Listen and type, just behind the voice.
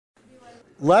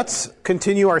Let's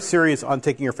continue our series on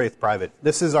taking your faith private.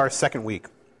 This is our second week.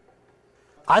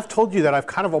 I've told you that I've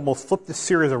kind of almost flipped this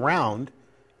series around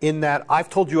in that I've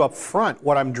told you up front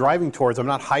what I'm driving towards. I'm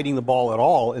not hiding the ball at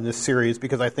all in this series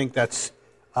because I think that's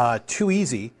too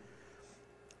easy.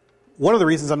 One of the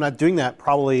reasons I'm not doing that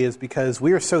probably is because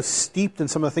we are so steeped in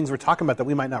some of the things we're talking about that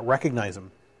we might not recognize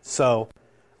them. So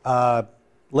let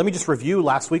me just review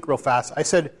last week real fast. I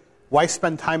said, why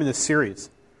spend time in this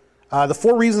series? The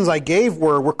four reasons I gave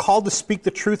were, we're called to speak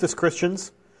the truth as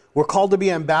Christians. We're called to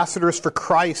be ambassadors for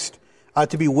Christ,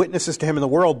 to be witnesses to Him in the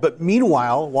world. But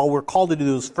meanwhile, while we're called to do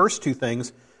those first two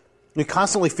things, we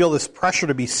constantly feel this pressure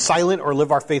to be silent or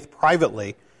live our faith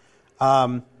privately.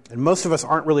 And most of us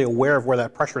aren't really aware of where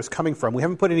that pressure is coming from. We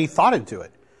haven't put any thought into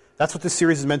it. That's what this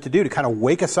series is meant to do, to kind of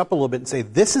wake us up a little bit and say,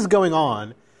 this is going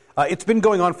on. It's been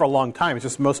going on for a long time. It's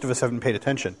just most of us haven't paid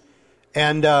attention.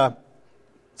 And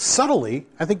subtly,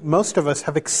 I think most of us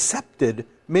have accepted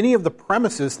many of the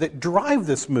premises that drive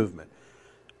this movement.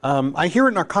 I hear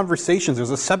it in our conversations. There's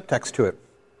a subtext to it.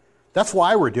 That's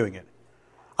why we're doing it.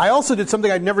 I also did something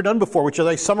I'd never done before, which is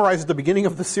I summarized at the beginning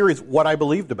of the series what I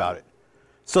believed about it,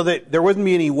 so that there wouldn't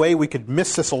be any way we could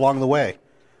miss this along the way.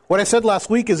 What I said last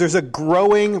week is there's a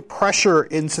growing pressure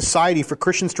in society for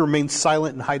Christians to remain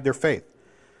silent and hide their faith.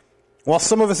 While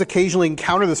some of us occasionally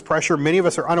encounter this pressure, many of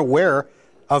us are unaware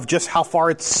of just how far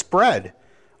it's spread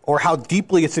or how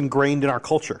deeply it's ingrained in our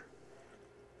culture.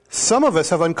 Some of us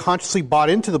have unconsciously bought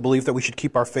into the belief that we should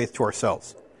keep our faith to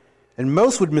ourselves. And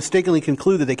most would mistakenly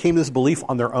conclude that they came to this belief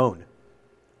on their own.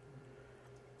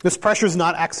 This pressure is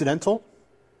not accidental,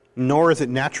 nor is it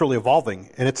naturally evolving,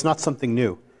 and it's not something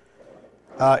new.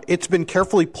 It's been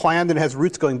carefully planned and has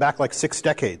roots going back like 6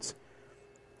 decades.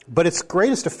 But its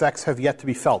greatest effects have yet to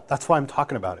be felt. That's why I'm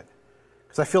talking about it.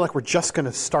 Because I feel like we're just going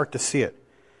to start to see it.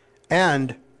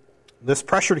 And this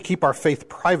pressure to keep our faith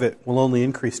private will only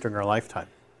increase during our lifetime.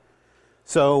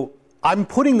 So I'm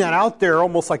putting that out there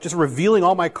almost like just revealing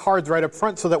all my cards right up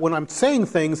front so that when I'm saying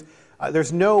things,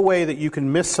 there's no way that you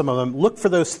can miss some of them. Look for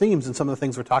those themes in some of the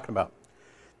things we're talking about.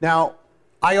 Now,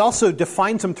 I also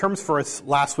defined some terms for us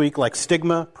last week like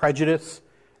stigma, prejudice,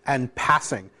 and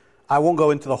passing. I won't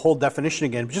go into the whole definition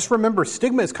again, but just remember,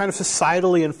 stigma is kind of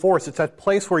societally enforced. It's that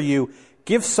place where you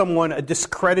give someone a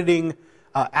discrediting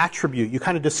attribute. You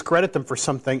kind of discredit them for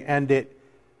something, and it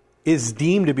is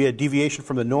deemed to be a deviation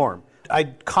from the norm. I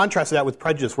contrasted that with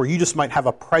prejudice, where you just might have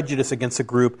a prejudice against a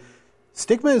group.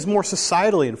 Stigma is more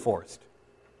societally enforced.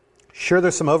 Sure,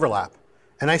 there's some overlap.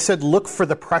 And I said look for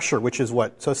the pressure, which is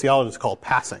what sociologists call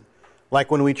passing.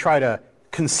 Like when we try to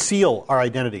conceal our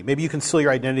identity. Maybe you conceal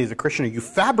your identity as a Christian, or you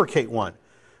fabricate one,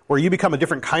 where you become a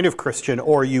different kind of Christian,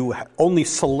 or you only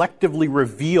selectively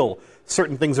reveal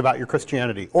certain things about your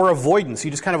Christianity. Or avoidance.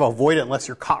 You just kind of avoid it unless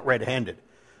you're caught red-handed.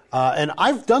 And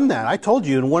I've done that. I told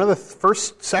you in one of the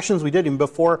first sessions we did, even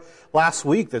before last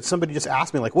week, that somebody just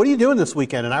asked me, like, what are you doing this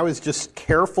weekend? And I was just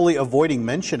carefully avoiding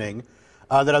mentioning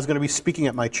that I was going to be speaking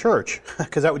at my church,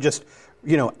 because that would just,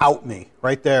 out me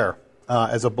right there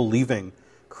as a believing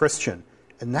Christian.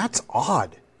 And that's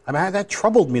odd. I mean, that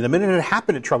troubled me. The minute it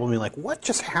happened, it troubled me. Like, what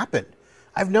just happened?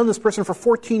 I've known this person for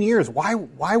 14 years. Why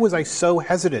was I so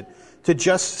hesitant to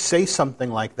just say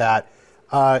something like that?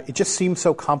 It just seems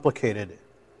so complicated,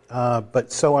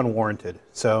 but so unwarranted.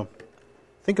 So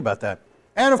think about that.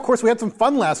 And, of course, we had some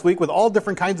fun last week with all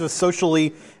different kinds of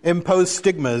socially imposed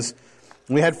stigmas.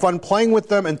 We had fun playing with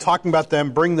them and talking about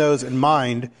them. Bring those in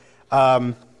mind.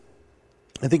 I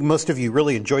think most of you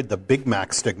really enjoyed the Big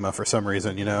Mac stigma for some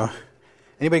reason,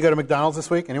 Anybody go to McDonald's this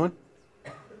week? Anyone?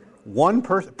 One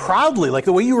person? Proudly, like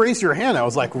the way you raised your hand, I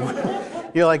was like,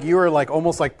 you were like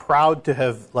almost like proud to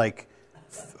have like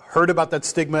heard about that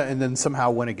stigma and then somehow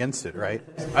went against it, right?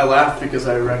 I laughed because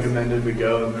I recommended we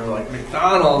go and they were like,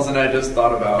 McDonald's, and I just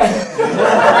thought about it.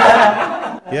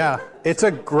 Yeah, it's a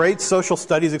great social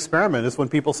studies experiment. It's when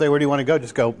people say, where do you want to go?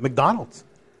 Just go, McDonald's,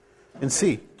 and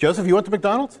see. Joseph, you went to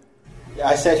McDonald's? Yeah,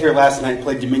 I sat here last night and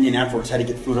played Dominion afterwards, had to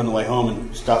get food on the way home,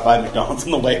 and stopped by McDonald's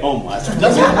on the way home last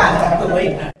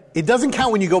night. It doesn't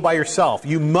count when you go by yourself.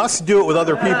 You must do it with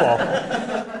other people.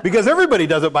 Because everybody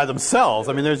does it by themselves.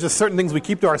 I mean, there's just certain things we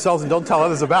keep to ourselves and don't tell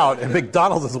others about, and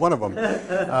McDonald's is one of them.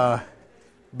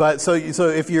 But so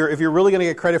if you're really going to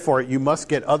get credit for it, you must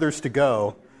get others to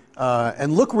go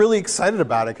and look really excited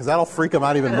about it, because that'll freak them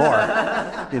out even more.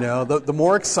 The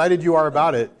more excited you are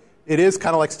about it, it is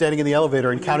kind of like standing in the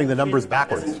elevator and counting the numbers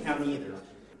backwards.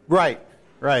 Right.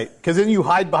 Because then you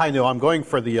hide behind, I'm going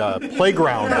for the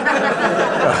playground.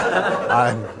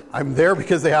 I'm there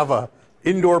because they have a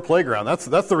indoor playground.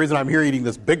 That's the reason I'm here eating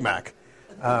this Big Mac.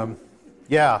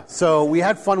 So we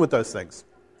had fun with those things.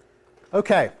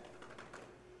 Okay.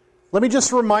 Let me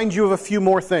just remind you of a few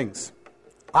more things.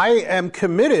 I am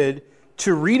committed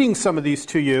to reading some of these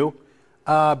to you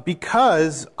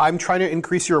because I'm trying to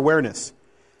increase your awareness.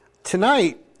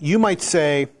 Tonight, you might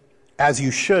say, as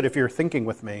you should if you're thinking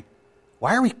with me,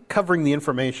 why are we covering the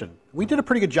information? We did a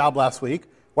pretty good job last week.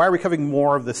 Why are we covering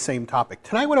more of the same topic?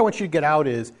 Tonight, what I want you to get out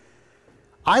is,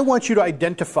 I want you to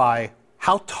identify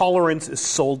how tolerance is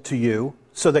sold to you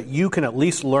so that you can at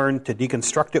least learn to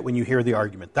deconstruct it when you hear the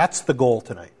argument. That's the goal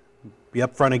tonight. Be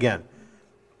upfront again.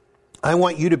 I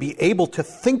want you to be able to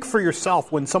think for yourself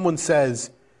when someone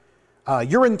says,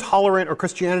 you're intolerant, or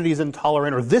Christianity is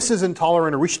intolerant, or this is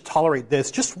intolerant, or we should tolerate this.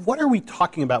 Just what are we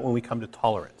talking about when we come to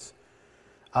tolerance?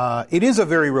 It is a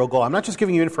very real goal. I'm not just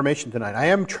giving you information tonight. I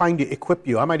am trying to equip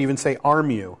you. I might even say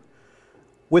arm you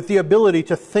with the ability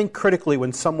to think critically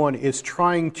when someone is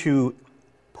trying to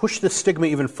push the stigma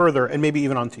even further and maybe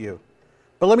even onto you.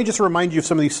 But let me just remind you of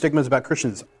some of these stigmas about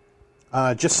Christians,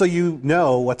 just so you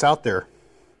know what's out there.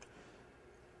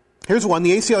 Here's one.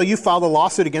 The ACLU filed a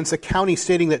lawsuit against a county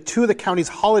stating that 2 of the county's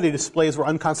holiday displays were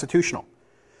unconstitutional.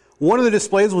 One of the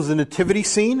displays was a nativity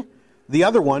scene. The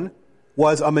other one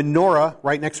was a menorah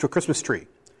right next to a Christmas tree.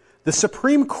 The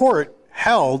Supreme Court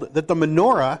held that the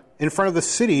menorah in front of the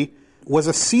city was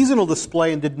a seasonal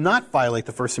display and did not violate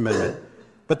the First Amendment,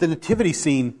 but the nativity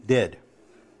scene did.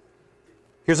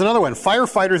 Here's another one.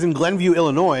 Firefighters in Glenview,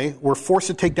 Illinois were forced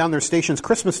to take down their station's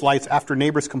Christmas lights after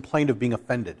neighbors complained of being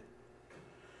offended.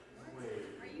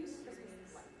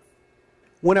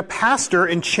 When a pastor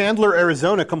in Chandler,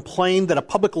 Arizona complained that a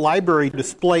public library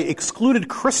display excluded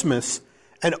Christmas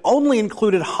and only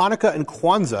included Hanukkah and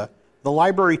Kwanzaa, the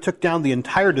library took down the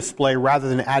entire display rather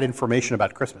than add information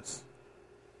about Christmas.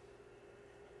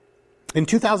 In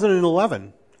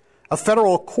 2011, a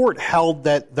federal court held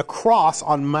that the cross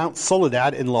on Mount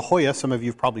Soledad in La Jolla, some of you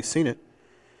have probably seen it,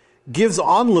 gives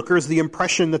onlookers the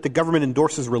impression that the government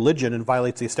endorses religion and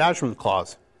violates the Establishment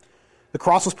Clause. The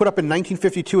cross was put up in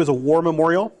 1952 as a war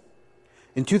memorial.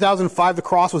 In 2005, the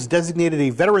cross was designated a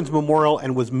veterans memorial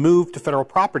and was moved to federal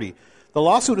property. The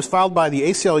lawsuit was filed by the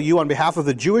ACLU on behalf of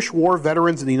the Jewish war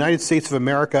veterans in the United States of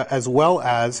America, as well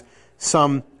as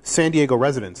some San Diego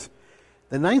residents.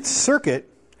 The Ninth Circuit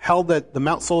held that the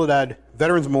Mount Soledad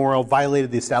Veterans Memorial violated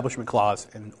the Establishment Clause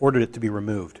and ordered it to be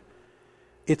removed.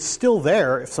 It's still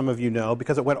there, if some of you know,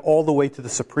 because it went all the way to the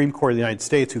Supreme Court of the United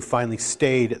States, who finally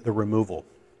stayed the removal.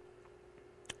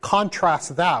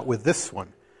 Contrast that with this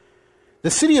one.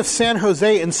 The city of San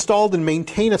Jose installed and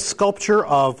maintained a sculpture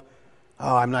of,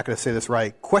 I'm not going to say this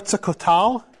right,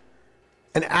 Quetzalcoatl,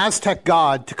 an Aztec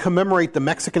god, to commemorate the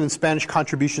Mexican and Spanish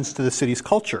contributions to the city's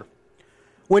culture.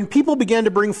 When people began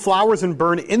to bring flowers and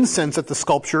burn incense at the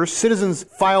sculpture, citizens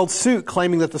filed suit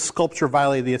claiming that the sculpture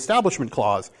violated the Establishment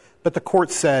Clause, but the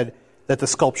court said that the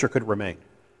sculpture could remain.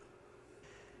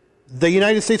 The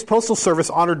United States Postal Service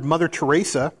honored Mother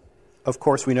Teresa, of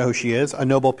course we know who she is, a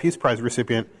Nobel Peace Prize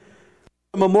recipient,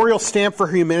 a memorial stamp for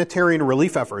her humanitarian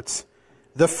relief efforts.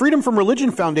 The Freedom from Religion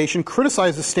Foundation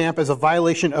criticized the stamp as a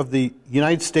violation of the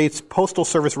United States Postal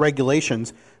Service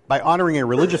regulations by honoring a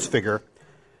religious figure,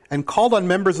 and called on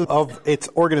members of its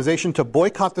organization to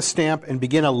boycott the stamp and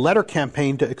begin a letter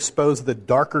campaign to expose the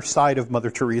darker side of Mother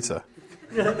Teresa.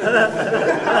 Can I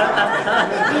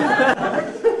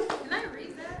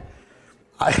read that?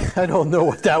 I don't know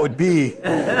what that would be.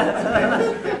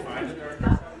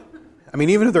 I mean,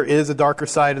 even if there is a darker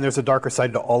side, and there's a darker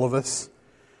side to all of us,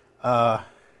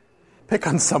 pick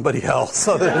on somebody else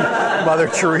other than Mother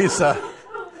Teresa.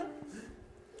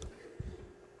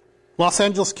 Los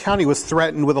Angeles County was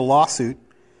threatened with a lawsuit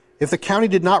if the county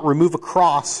did not remove a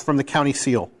cross from the county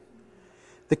seal.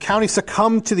 The county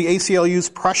succumbed to the ACLU's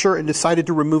pressure and decided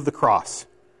to remove the cross.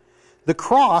 The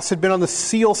cross had been on the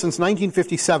seal since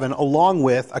 1957, along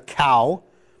with a cow,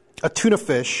 a tuna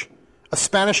fish, a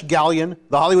Spanish galleon,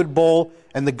 the Hollywood Bowl,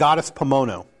 and the goddess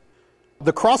Pomono.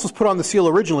 The cross was put on the seal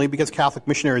originally because Catholic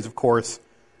missionaries, of course,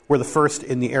 were the first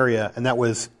in the area, and that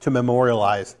was to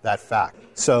memorialize that fact.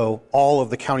 So all of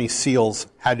the county seals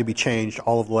had to be changed,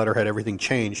 all of the letterhead, everything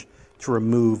changed to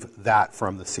remove that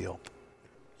from the seal.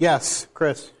 Yes,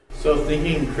 Chris? So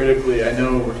thinking critically, I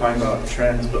know we're talking about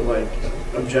trends, but like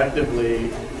objectively,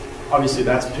 obviously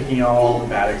that's picking out all the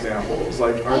bad examples.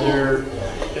 Like, are there,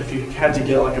 if you had to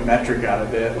get like a metric out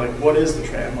of it, like what is the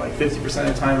trend? Like 50%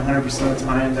 of the time, 100% of the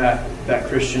time that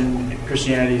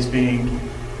Christianity is being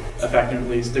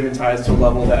effectively stigmatized to a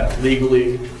level that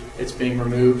legally it's being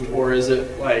removed? Or is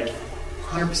it like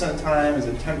 100% of the time? Is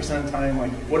it 10% of the time?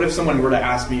 Like, what if someone were to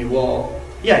ask me, well,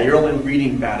 yeah, you're only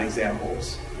reading bad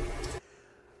examples?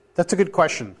 That's a good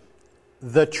question.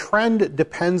 The trend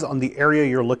depends on the area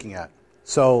you're looking at.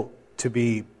 So to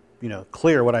be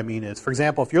clear, what I mean is, for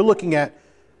example, if you're looking at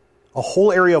a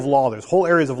whole area of law, there's whole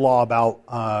areas of law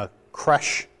about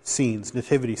creche scenes,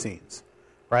 nativity scenes,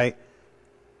 right?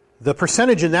 The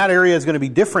percentage in that area is going to be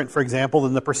different, for example,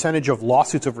 than the percentage of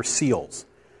lawsuits over seals,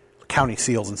 county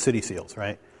seals and city seals,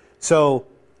 right? So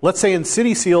let's say in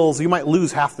city seals, you might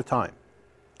lose half the time,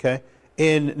 okay?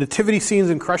 In nativity scenes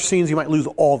and creche scenes, you might lose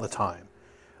all the time.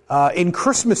 In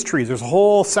Christmas trees, there's a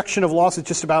whole section of lawsuits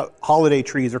just about holiday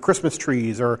trees or Christmas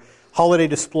trees or holiday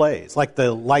displays, like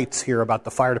the lights here about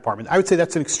the fire department. I would say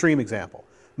that's an extreme example.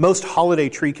 Most holiday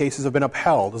tree cases have been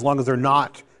upheld as long as they're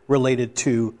not related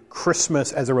to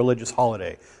Christmas as a religious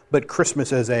holiday, but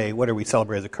Christmas as what do we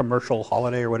celebrate, as a commercial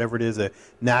holiday or whatever it is, a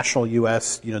national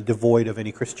U.S., devoid of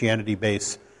any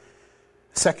Christianity-based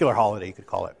secular holiday, you could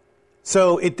call it.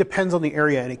 So it depends on the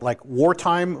area. And like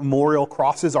wartime memorial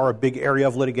crosses are a big area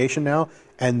of litigation now,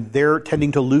 and they're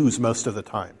tending to lose most of the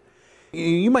time.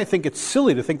 You might think it's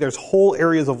silly to think there's whole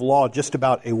areas of law just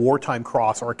about a wartime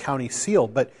cross or a county seal,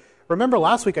 but remember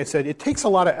last week I said it takes a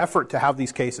lot of effort to have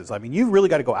these cases. I mean, you've really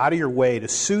got to go out of your way to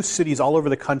sue cities all over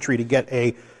the country to get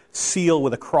a seal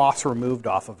with a cross removed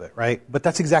off of it, right? But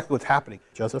that's exactly what's happening.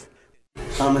 Joseph?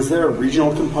 Is there a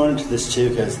regional component to this too?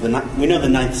 Because we know the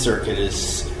Ninth Circuit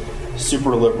is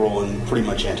super liberal and pretty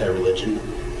much anti-religion.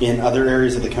 In other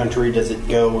areas of the country, does it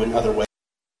go in other ways?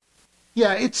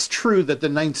 Yeah, it's true that the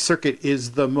Ninth Circuit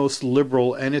is the most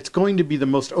liberal, and it's going to be the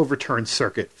most overturned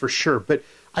circuit, for sure. But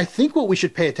I think what we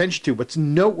should pay attention to, what's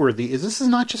noteworthy, is this is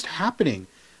not just happening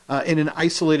in an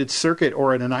isolated circuit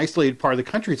or in an isolated part of the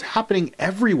country. It's happening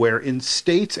everywhere in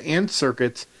states and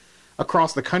circuits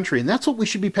across the country, and that's what we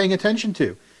should be paying attention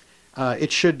to.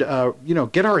 It should,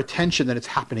 get our attention that it's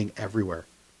happening everywhere.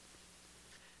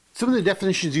 Some of the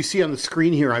definitions you see on the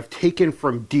screen here I've taken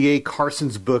from D.A.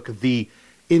 Carson's book, The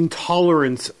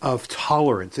Intolerance of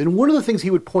Tolerance. And one of the things he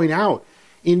would point out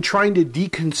in trying to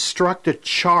deconstruct a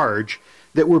charge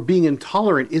that we're being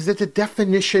intolerant is that the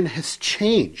definition has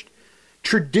changed.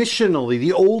 Traditionally,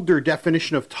 the older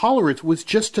definition of tolerance was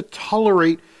just to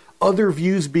tolerate other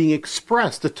views being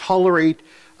expressed, to tolerate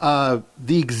the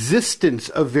existence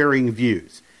of varying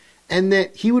views. And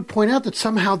that he would point out that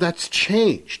somehow that's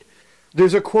changed.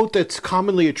 There's a quote that's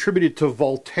commonly attributed to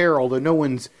Voltaire, although no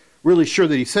one's really sure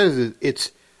that he says it.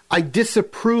 It's, "I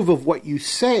disapprove of what you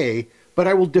say, but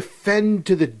I will defend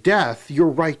to the death your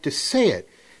right to say it."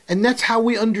 And that's how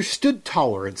we understood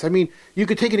tolerance. I mean, you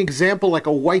could take an example like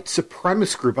a white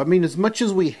supremacist group. I mean, as much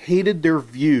as we hated their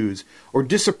views or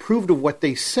disapproved of what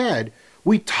they said,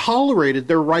 we tolerated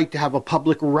their right to have a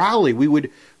public rally. We would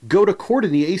go to court,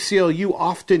 and the ACLU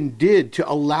often did,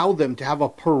 to allow them to have a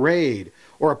parade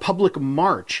or a public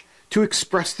march to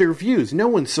express their views. No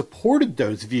one supported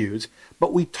those views,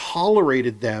 but we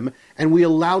tolerated them and we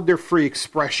allowed their free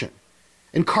expression.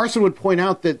 And Carson would point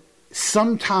out that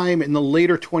sometime in the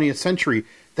later 20th century,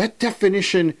 that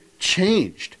definition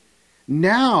changed.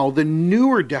 Now, the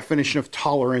newer definition of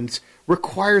tolerance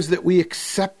requires that we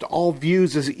accept all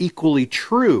views as equally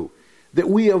true, that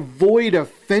we avoid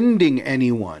offending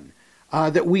anyone,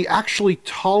 that we actually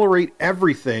tolerate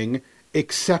everything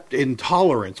except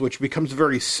intolerance, which becomes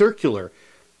very circular.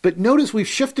 But notice we've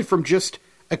shifted from just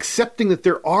accepting that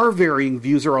there are varying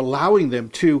views or allowing them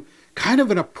to kind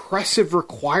of an oppressive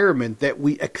requirement that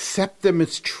we accept them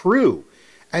as true.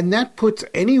 And that puts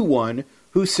anyone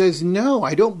who says, no,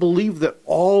 I don't believe that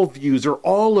all views or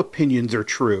all opinions are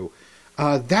true,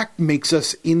 that makes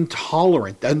us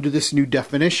intolerant under this new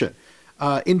definition.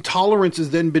 Intolerance has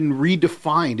then been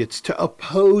redefined. It's to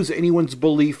oppose anyone's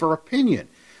belief or opinion.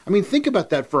 I mean, think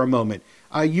about that for a moment.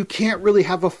 You can't really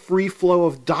have a free flow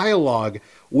of dialogue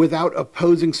without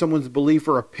opposing someone's belief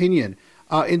or opinion.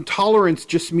 Intolerance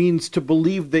just means to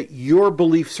believe that your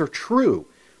beliefs are true,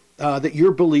 that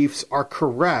your beliefs are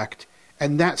correct,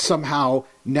 and that somehow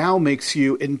now makes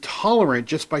you intolerant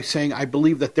just by saying, I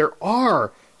believe that there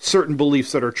are certain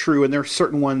beliefs that are true and there are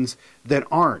certain ones that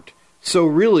aren't. So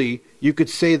really, you could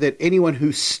say that anyone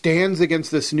who stands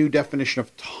against this new definition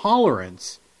of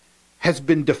tolerance has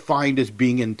been defined as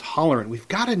being intolerant. We've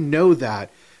got to know that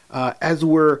as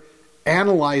we're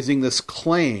analyzing this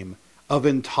claim of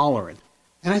intolerance.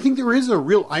 And I think there is a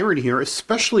real irony here,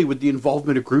 especially with the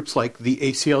involvement of groups like the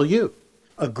ACLU,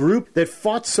 a group that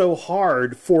fought so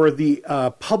hard for the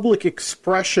public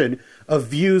expression of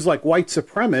views like white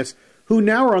supremacists, who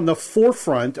now are on the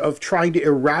forefront of trying to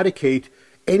eradicate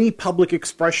any public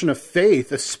expression of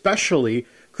faith, especially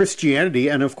Christianity.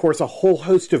 And of course, a whole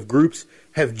host of groups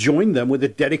have joined them with a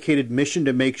dedicated mission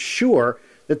to make sure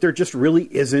that there just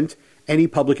really isn't any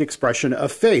public expression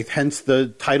of faith, hence the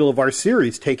title of our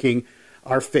series, Taking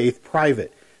Our Faith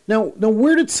Private. Now,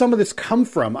 where did some of this come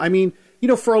from? I mean,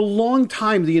 for a long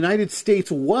time, the United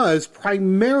States was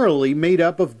primarily made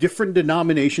up of different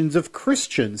denominations of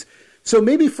Christians. So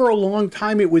maybe for a long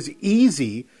time it was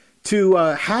easy to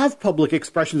have public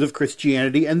expressions of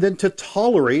Christianity and then to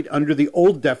tolerate, under the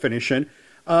old definition,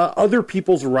 other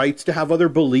people's rights to have other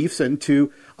beliefs and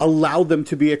to allow them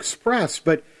to be expressed.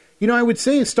 But, I would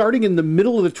say starting in the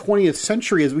middle of the 20th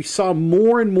century, as we saw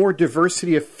more and more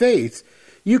diversity of faiths,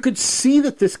 you could see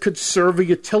that this could serve a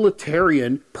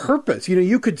utilitarian purpose.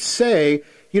 You could say,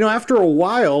 after a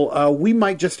while, we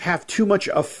might just have too much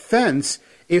offense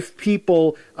if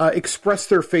people express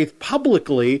their faith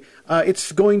publicly.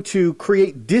 It's going to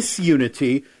create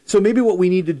disunity. So maybe what we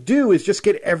need to do is just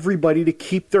get everybody to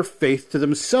keep their faith to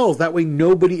themselves. That way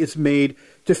nobody is made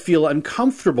to feel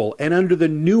uncomfortable. And under the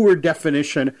newer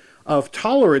definition of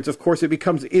tolerance, of course, it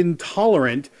becomes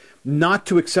intolerant not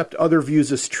to accept other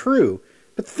views as true.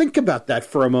 But think about that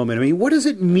for a moment. What does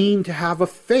it mean to have a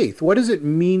faith? What does it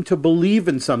mean to believe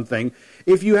in something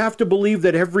if you have to believe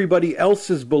that everybody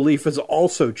else's belief is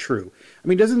also true?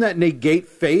 Doesn't that negate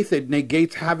faith? It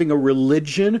negates having a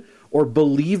religion or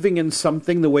believing in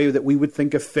something the way that we would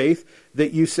think of faith,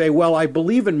 that you say, well, I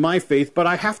believe in my faith, but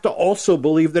I have to also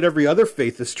believe that every other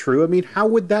faith is true. How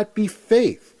would that be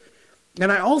faith?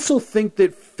 And I also think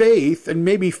that faith and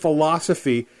maybe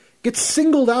philosophy gets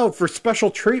singled out for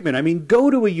special treatment. Go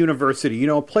to a university,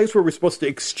 a place where we're supposed to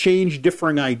exchange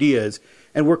differing ideas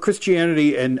and where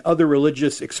Christianity and other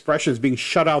religious expressions being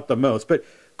shut out the most. But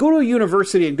go to a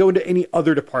university and go into any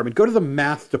other department. Go to the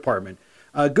math department.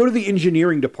 Go to the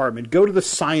engineering department. Go to the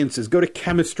sciences. Go to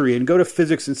chemistry and go to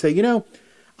physics and say,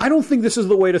 I don't think this is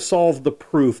the way to solve the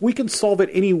proof. We can solve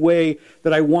it any way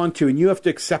that I want to, and you have to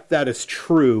accept that as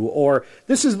true. Or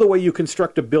this is the way you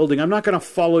construct a building. I'm not going to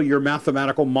follow your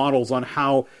mathematical models on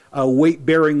how a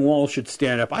weight-bearing wall should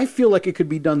stand up. I feel like it could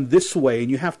be done this way,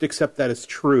 and you have to accept that as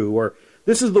true. Or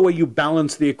this is the way you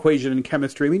balance the equation in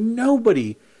chemistry.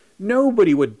 Nobody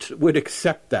would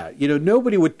accept that.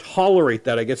 Nobody would tolerate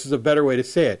that, I guess is a better way to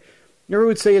say it. Everyone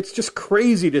would say it's just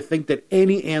crazy to think that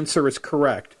any answer is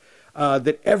correct.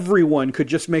 That everyone could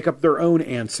just make up their own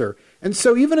answer. And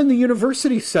so even in the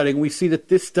university setting, we see that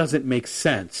this doesn't make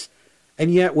sense.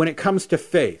 And yet when it comes to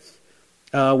faith,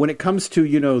 when it comes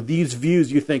to, these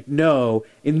views, you think, no,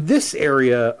 in this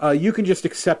area, you can just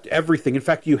accept everything. In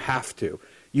fact, you have to.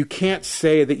 You can't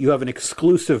say that you have an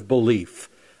exclusive belief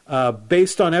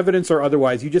based on evidence or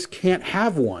otherwise. You just can't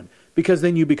have one because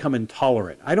then you become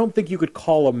intolerant. I don't think you could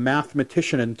call a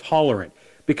mathematician intolerant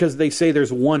because they say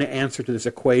there's one answer to this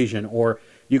equation, or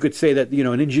you could say that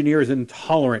an engineer is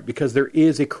intolerant because there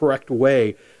is a correct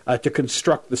way to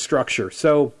construct the structure.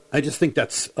 So I just think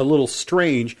that's a little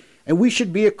strange, and we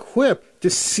should be equipped to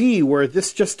see where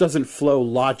this just doesn't flow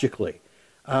logically.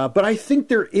 But I think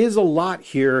there is a lot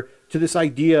here to this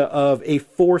idea of a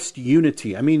forced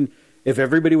unity. If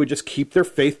everybody would just keep their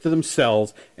faith to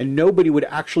themselves and nobody would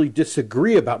actually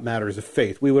disagree about matters of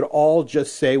faith, we would all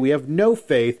just say we have no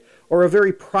faith or a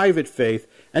very private faith,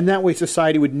 and that way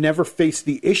society would never face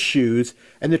the issues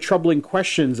and the troubling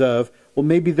questions of, well,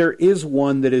 maybe there is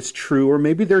one that is true, or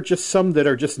maybe there are just some that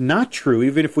are just not true,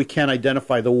 even if we can't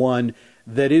identify the one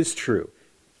that is true.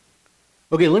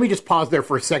 Okay, let me just pause there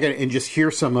for a second and just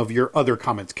hear some of your other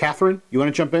comments. Catherine, you want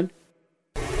to jump in?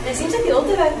 It seems like the old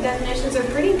definitions are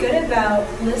pretty good about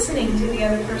listening to the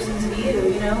other person's view,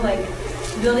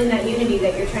 building that unity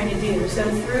that you're trying to do. So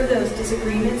through those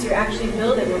disagreements, you're actually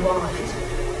building a bond,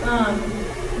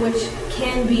 which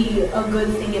can be a good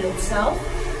thing in itself.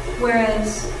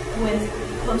 Whereas with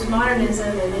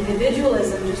postmodernism and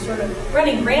individualism just sort of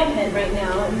running rampant right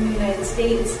now in the United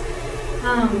States,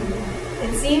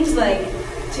 it seems like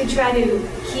to try to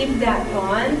keep that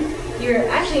bond, you're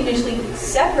actually initially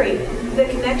separating the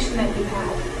connection that you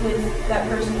have with that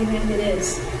person, even if it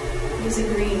is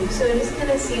disagreeing. So it just kind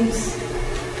of seems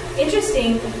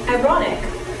interesting, ironic,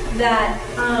 that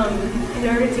in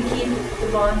order to keep the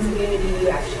bonds of unity, you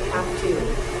actually have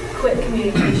to quit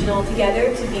communication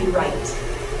altogether to be right.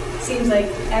 Seems like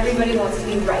everybody wants to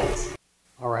be right.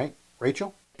 All right.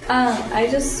 Rachel? I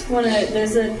just want to,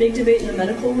 there's a big debate in the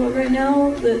medical world right now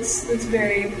that's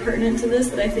very pertinent to this,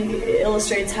 that I think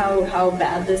illustrates how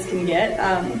bad this can get.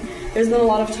 There's been a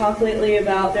lot of talk lately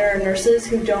about there are nurses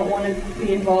who don't want to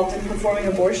be involved in performing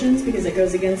abortions because it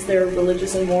goes against their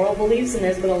religious and moral beliefs, and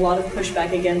there's been a lot of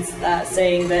pushback against that,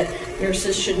 saying that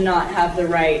nurses should not have the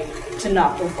right to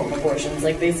not perform abortions.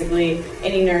 Like basically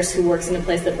any nurse who works in a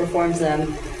place that performs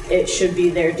them, it should be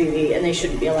their duty and they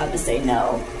shouldn't be allowed to say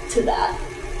no to that.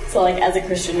 So like as a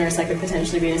Christian nurse, I could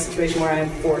potentially be in a situation where I'm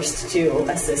forced to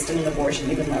assist in an abortion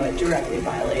even though it directly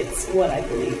violates what I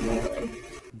believe morally.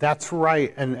 That's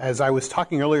right. And as I was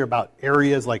talking earlier about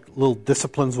areas like little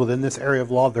disciplines within this area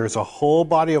of law, there's a whole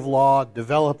body of law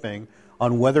developing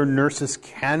on whether nurses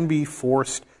can be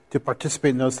forced to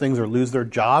participate in those things or lose their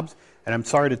jobs. And I'm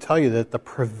sorry to tell you that the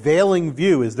prevailing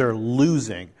view is they're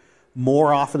losing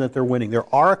more often than they're winning.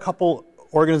 There are a couple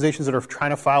organizations that are trying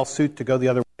to file suit to go the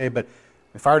other way, but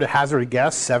if I were to hazard a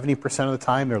guess, 70% of the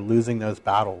time they're losing those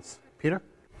battles. Peter?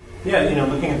 Yeah,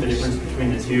 looking at the difference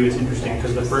between the two, it's interesting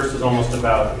because the first is almost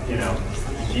about,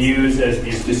 views as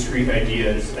these discrete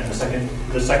ideas, and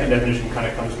the second definition kind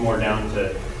of comes more down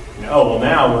to,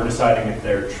 now we're deciding if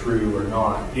they're true or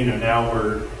not. Now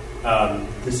we're,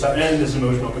 this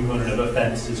emotional component of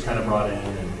offense is kind of brought in,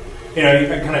 and,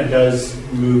 it kind of does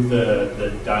move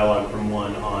the dialogue from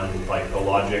one on, like, the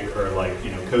logic or, like,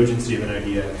 cogency of an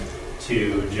idea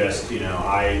to just,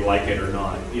 I like it or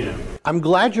not, I'm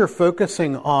glad you're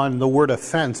focusing on the word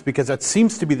offense because that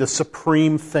seems to be the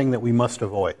supreme thing that we must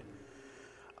avoid.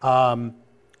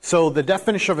 So the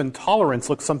definition of intolerance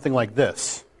looks something like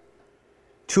this.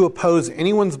 To oppose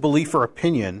anyone's belief or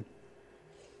opinion,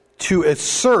 to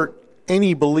assert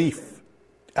any belief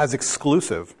as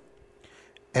exclusive,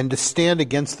 and to stand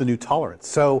against the new tolerance.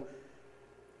 So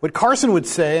what Carson would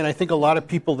say, and I think a lot of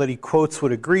people that he quotes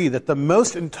would agree, that the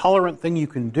most intolerant thing you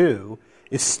can do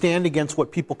is stand against what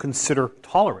people consider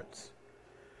tolerance.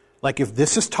 Like if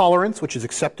this is tolerance, which is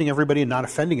accepting everybody and not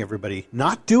offending everybody,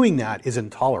 not doing that is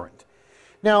intolerant.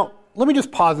 Now, let me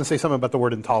just pause and say something about the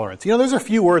word intolerance. There's a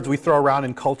few words we throw around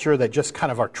in culture that just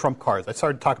kind of are trump cards. I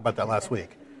started to talk about that last week.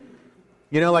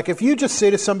 Like if you just say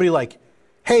to somebody like,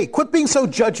 hey, quit being so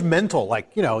judgmental,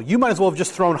 like, you might as well have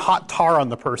just thrown hot tar on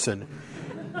the person.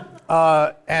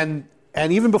 And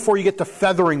even before you get to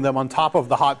feathering them on top of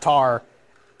the hot tar,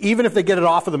 even if they get it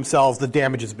off of themselves, the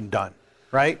damage has been done,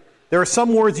 right? There are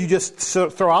some words you just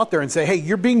throw out there and say, hey,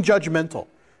 you're being judgmental,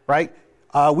 right?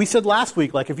 We said last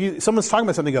week, like if someone's talking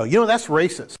about something, go, that's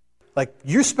racist. Like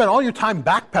you spent all your time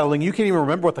backpedaling, you can't even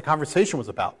remember what the conversation was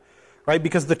about, right?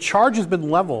 Because the charge has been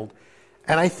leveled,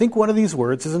 and I think one of these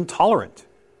words is intolerant.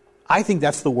 I think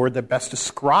that's the word that best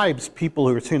describes people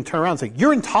who are turn around and say,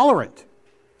 you're intolerant.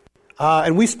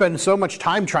 And we spend so much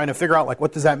time trying to figure out, like,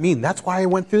 what does that mean? That's why I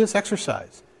went through this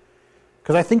exercise.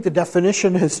 Because I think the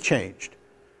definition has changed.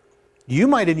 You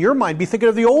might, in your mind, be thinking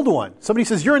of the old one. Somebody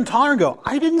says, you're intolerant. Go,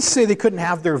 I didn't say they couldn't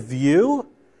have their view.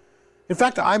 In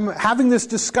fact, I'm having this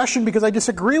discussion because I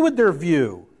disagree with their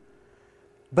view.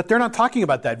 But they're not talking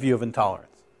about that view of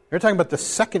intolerance. They're talking about the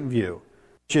second view,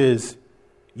 which is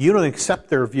you don't accept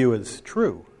their view as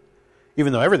true,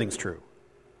 even though everything's true.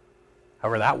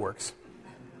 However that works.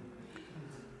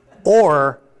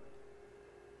 Or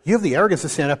you have the arrogance to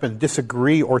stand up and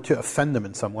disagree or to offend them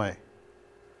in some way.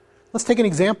 Let's take an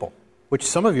example, which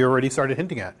some of you already started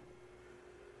hinting at.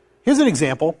 Here's an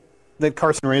example that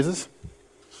Carson raises.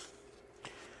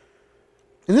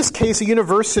 In this case, a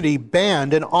university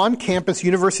banned an on-campus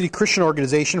university Christian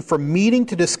organization from meeting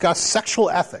to discuss sexual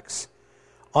ethics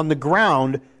on the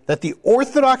ground that the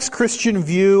Orthodox Christian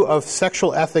view of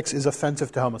sexual ethics is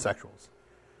offensive to homosexuals.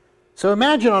 So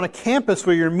imagine on a campus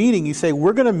where you're meeting, you say,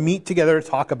 we're going to meet together to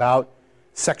talk about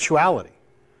sexuality.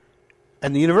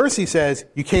 And the university says,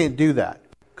 you can't do that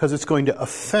because it's going to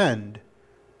offend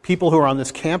people who are on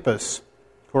this campus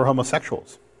who are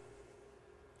homosexuals.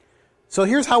 So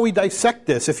here's how we dissect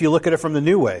this if you look at it from the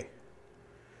new way.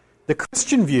 The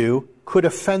Christian view could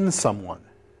offend someone.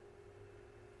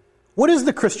 What is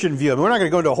the Christian view? I mean, we're not going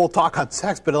to go into a whole talk on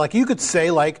sex, but like you could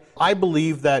say, like, I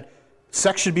believe that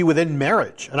sex should be within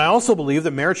marriage. And I also believe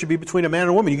that marriage should be between a man and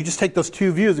a woman. You can just take those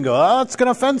two views and go, oh, it's going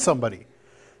to offend somebody.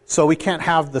 So we can't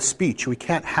have the speech. We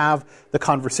can't have the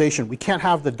conversation. We can't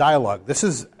have the dialogue. This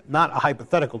is not a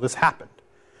hypothetical. This happened.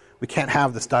 We can't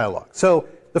have this dialogue. So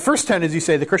the first 10 is you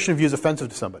say the Christian view is offensive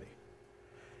to somebody.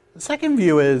 The second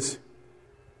view is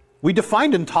we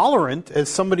defined intolerant as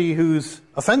somebody who's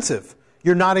offensive.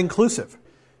 You're not inclusive.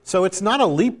 So it's not a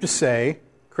leap to say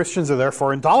Christians are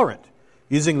therefore intolerant,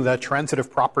 using the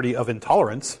transitive property of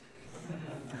intolerance.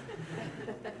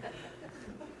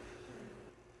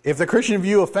 If the Christian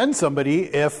view offends somebody,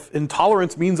 if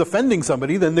intolerance means offending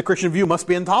somebody, then the Christian view must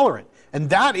be intolerant. And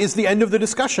that is the end of the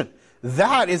discussion.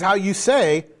 That is how you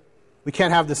say, we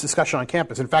can't have this discussion on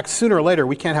campus. In fact, sooner or later,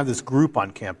 we can't have this group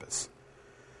on campus.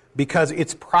 Because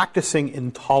it's practicing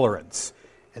intolerance.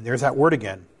 And there's that word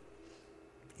again.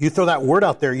 You throw that word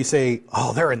out there, you say,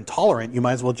 oh, they're intolerant. You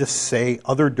might as well just say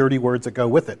other dirty words that go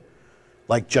with it.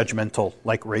 Like judgmental,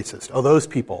 like racist. Oh, those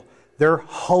people, they're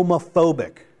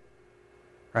homophobic.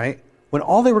 Right? When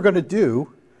all they were going to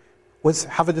do was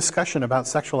have a discussion about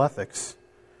sexual ethics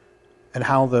and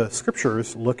how the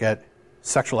scriptures look at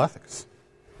sexual ethics.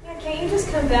 Yeah, can't you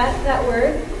just combat that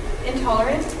word,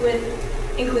 intolerant,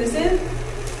 with inclusive?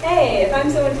 Hey, if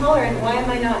I'm so intolerant, why am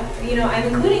I not,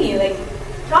 I'm including you, like,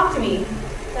 talk to me.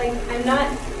 Like,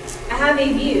 I have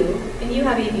a view, and you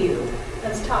have a view.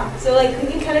 Let's talk. So, like,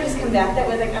 couldn't you kind of just combat that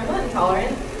with, like, I'm not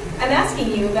intolerant. I'm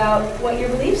asking you about what your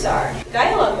beliefs are.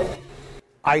 Dialogue with me.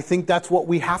 I think that's what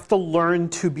we have to learn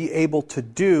to be able to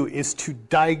do, is to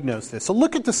diagnose this. So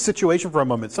look at the situation for a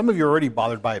moment. Some of you are already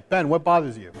bothered by it. Ben, what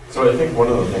bothers you? So I think one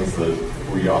of the things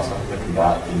that we also have to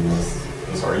combat in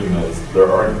this argument is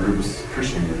there are groups,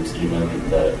 Christian groups even,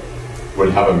 that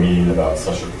would have a meeting about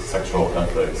sexual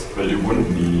ethics, but it wouldn't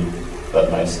be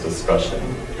that nice discussion.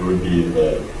 It would be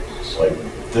that, like,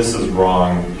 this is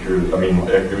wrong. It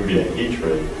would be a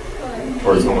hatred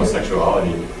towards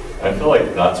homosexuality. I feel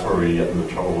like that's where we get into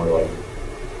trouble. We're like,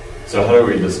 so how do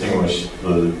we distinguish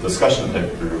the discussion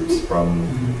type groups from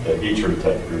the hatred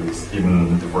type groups,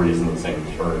 even if we're using the same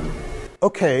term?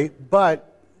 Okay,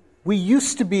 but we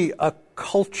used to be a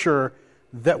culture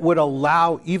that would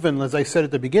allow, even as I said at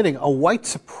the beginning, a white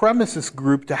supremacist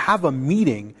group to have a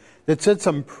meeting that said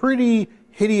some pretty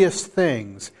hideous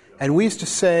things. And we used to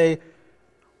say,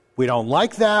 we don't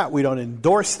like that, we don't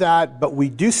endorse that, but we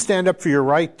do stand up for your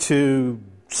right to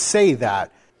say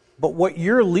that. But what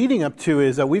you're leading up to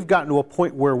is that we've gotten to a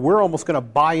point where we're almost going to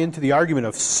buy into the argument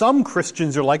of some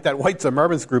Christians are like that white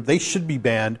supremacist group, they should be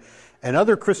banned, and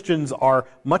other Christians are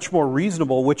much more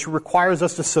reasonable, which requires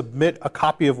us to submit a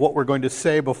copy of what we're going to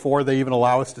say before they even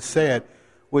allow us to say it,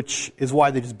 which is why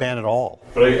they just ban it all.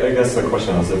 But I guess the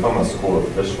question is, if I'm a school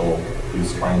official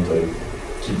who's trying to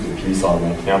keep the peace on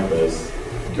my campus,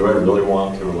 do I really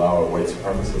want to allow a white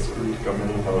supremacist group to come in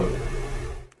and have it?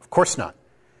 Of course not.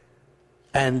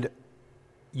 And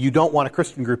you don't want a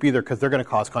Christian group either, because they're going to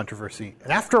cause controversy.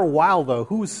 And after a while, though,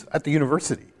 who's at the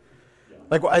university?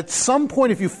 Like, at some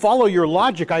point, if you follow your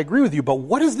logic, I agree with you, but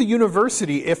what is the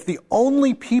university if the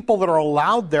only people that are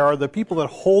allowed there are the people that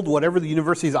hold whatever the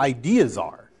university's ideas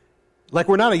are? Like,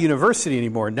 we're not a university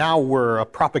anymore. Now we're a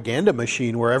propaganda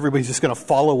machine where everybody's just going to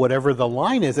follow whatever the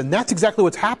line is. And that's exactly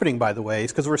what's happening, by the way,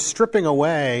 is because we're stripping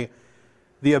away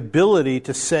the ability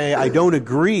to say, I don't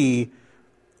agree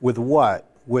with what?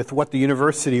 With what the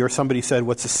university or somebody said,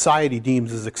 what society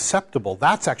deems as acceptable.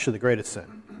 That's actually the greatest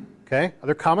sin. Okay?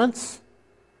 Other comments?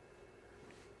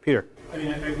 Peter.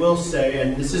 I will say,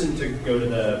 and this isn't to go to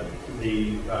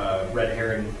the red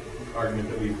herring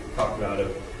argument that we've talked about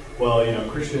of, well,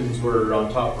 Christians were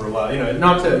on top for a while.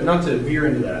 Not to veer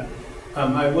into that.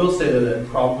 I will say that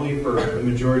probably for the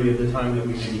majority of the time that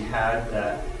we maybe had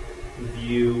that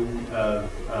view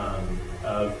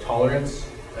of tolerance,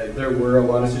 there were a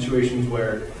lot of situations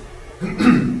where,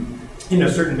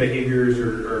 certain behaviors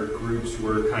or groups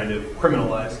were kind of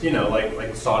criminalized.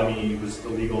 Like sodomy was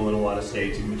illegal in a lot of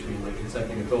states, even between like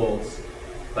consenting adults.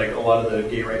 Like a lot of the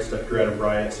gay rights stuff grew out of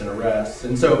riots and arrests.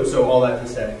 And so all that to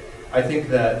say, I think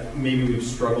that maybe we've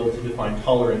struggled to define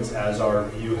tolerance as our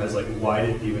view has like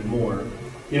widened even more.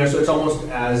 So it's almost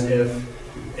as if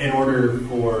in order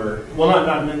for,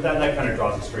 that kind of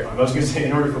draws a straight line. I was going to say,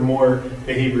 in order for more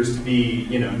behaviors to be,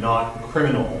 not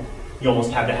criminal, you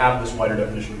almost have to have this wider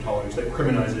definition of tolerance that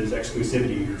criminalizes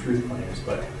exclusivity or truth claims.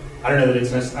 But I don't know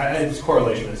that it's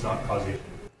correlation, it's not causation.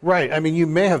 Right. You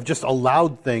may have just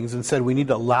allowed things and said we need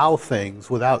to allow things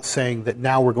without saying that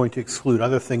now we're going to exclude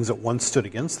other things that once stood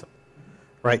against them.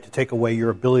 Right? To take away your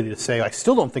ability to say, I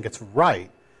still don't think it's right.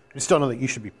 I just don't know that you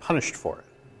should be punished for it.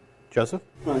 Joseph?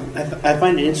 Well, I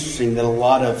find it interesting that a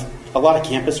lot of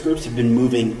campus groups have been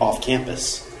moving off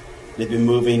campus. They've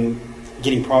been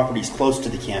getting properties close to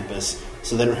the campus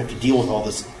so they don't have to deal with all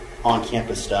this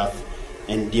on-campus stuff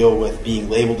and deal with being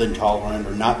labeled intolerant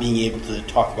or not being able to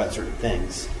talk about certain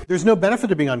things. There's no benefit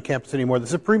to being on campus anymore. The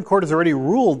Supreme Court has already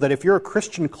ruled that if you're a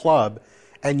Christian club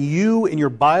and you in your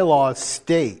bylaws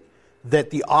state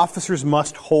that the officers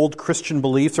must hold Christian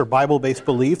beliefs or Bible-based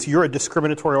beliefs, you're a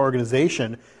discriminatory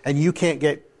organization and you can't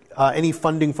get any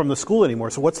funding from the school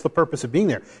anymore. So what's the purpose of being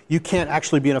there? You can't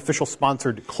actually be an official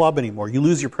sponsored club anymore. You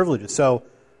lose your privileges. So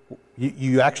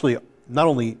you actually not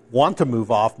only want to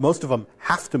move off, most of them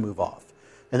have to move off.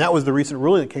 And that was the recent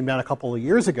ruling that came down a couple of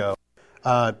years ago.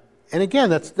 And again,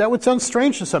 that would sound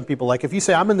strange to some people. Like if you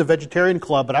say, I'm in the vegetarian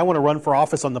club, but I want to run for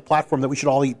office on the platform that we should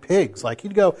all eat pigs. Like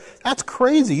you'd go, that's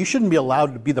crazy. You shouldn't be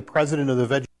allowed to be the president of the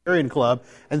vegetarian club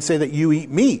and say that you eat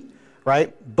meat,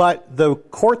 right? But the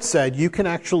court said you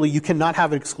cannot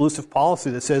have an exclusive policy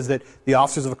that says that the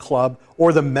officers of a club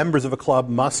or the members of a club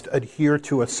must adhere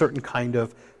to a certain kind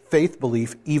of faith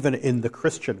belief, even in the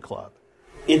Christian club.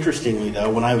 Interestingly, though,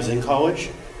 when I was in college,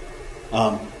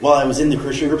 while I was in the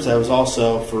Christian groups, I was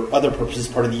also, for other purposes,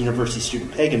 part of the University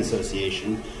Student Pagan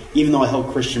Association, Even though I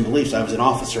held Christian beliefs, I was an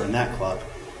officer in that club.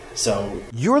 So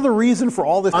You're the reason for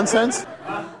all this nonsense?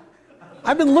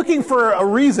 I've been looking for a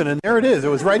reason, and there it is. It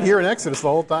was right here in Exodus the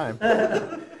whole time.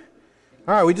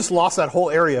 All right, we just lost that whole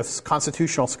area of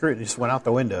constitutional scrutiny. It just went out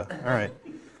the window. All right.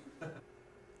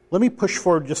 Let me push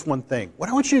forward just one thing. What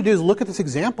I want you to do is look at this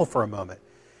example for a moment.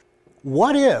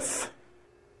 What if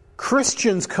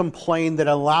Christians complained that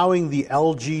allowing the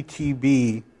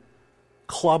LGTB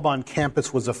club on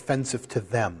campus was offensive to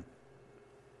them?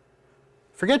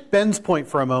 Forget Ben's point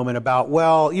for a moment about,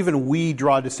 well, even we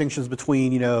draw distinctions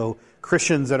between,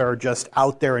 Christians that are just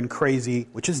out there and crazy,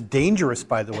 which is dangerous,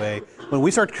 by the way. When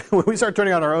we start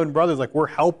turning on our own brothers, like we're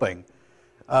helping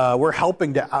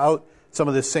to out some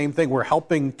of this same thing. We're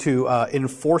helping to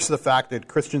enforce the fact that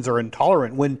Christians are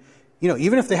intolerant. When,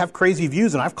 even if they have crazy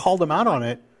views, and I've called them out on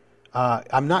it,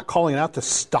 I'm not calling it out to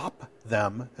stop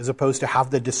them, as opposed to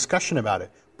have the discussion about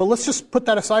it. But let's just put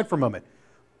that aside for a moment.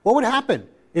 What would happen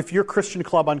if your Christian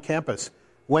club on campus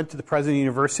went to the president of the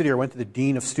university or went to the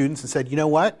dean of students and said, you know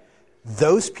what?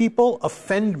 Those people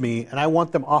offend me, and I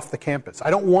want them off the campus. I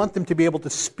don't want them to be able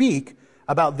to speak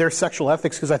about their sexual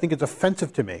ethics because I think it's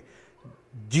offensive to me.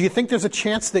 Do you think there's a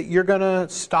chance that you're going to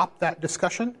stop that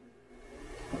discussion?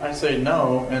 I say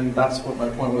no, and that's what my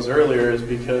point was earlier, is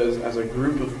because as a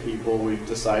group of people, we've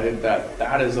decided that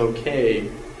that is okay,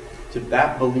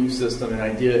 that belief system and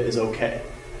idea is okay.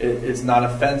 It's not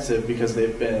offensive because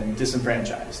they've been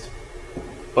disenfranchised.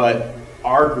 But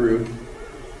our group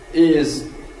is,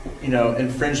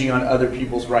 infringing on other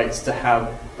people's rights to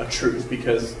have a truth,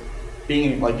 because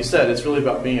being, like you said, it's really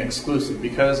about being exclusive,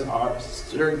 because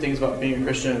certain things about being a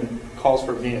Christian calls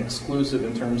for being exclusive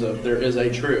in terms of there is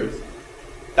a truth.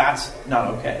 That's not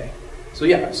okay. So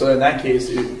in that case,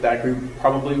 that group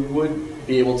probably would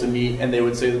be able to meet, and they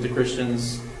would say that the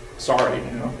Christians, sorry,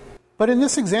 But in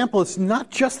this example, it's not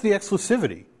just the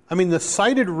exclusivity. I mean, the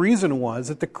cited reason was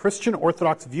that the Christian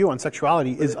Orthodox view on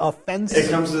sexuality is offensive. It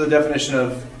comes to the definition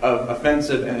of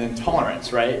offensive and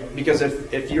intolerance, right? Because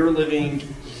if you're living,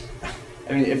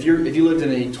 if you lived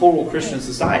in a total Christian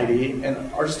society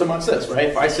and are just amongst this, right?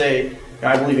 If I say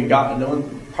I believe in God,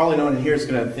 probably no one in here is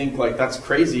going to think like that's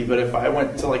crazy. But if I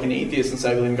went to like an atheist and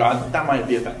said I believe in God, that might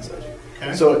be offensive.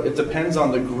 Okay. So it depends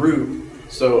on the group.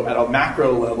 So at a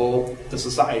macro level, the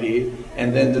society,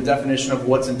 and then the definition of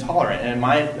what's intolerant. And in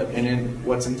my opinion,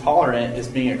 what's intolerant is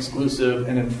being exclusive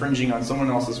and infringing on someone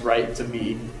else's right to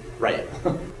be right.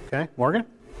 Okay, Morgan?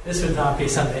 This would not be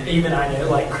something, even I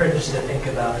know, cringe to think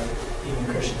about even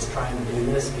Christians trying to do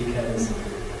this, because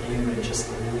you would just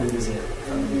lose it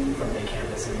from the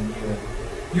campus, and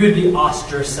you would be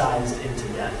ostracized into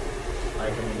death.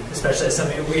 Especially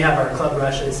as we have our club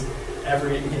rushes, the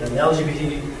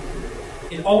LGBT.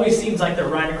 It always seems like they're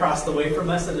right across the way from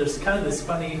us, and there's kind of this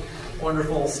funny,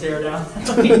 wonderful stare down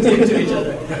we do to each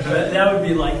other. But that would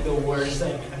be the worst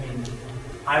thing.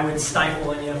 I would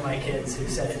stifle any of my kids who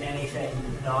said anything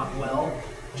not well,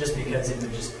 just because it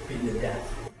would just be the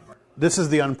death. This is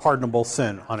the unpardonable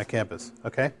sin on a campus.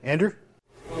 Okay, Andrew?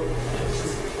 Well,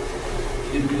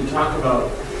 you talk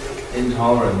about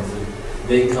intolerance.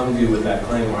 They come to you with that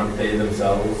claim, aren't they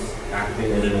themselves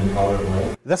acting in an intolerant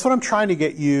way? That's what I'm trying to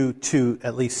get you to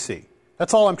at least see.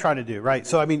 That's all I'm trying to do, right?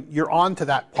 So, you're on to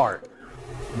that part.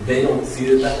 They don't see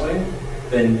it that way,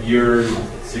 then you're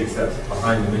 6 steps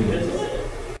behind them anyway.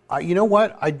 You know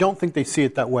what? I don't think they see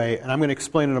it that way, and I'm going to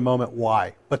explain in a moment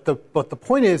why. But the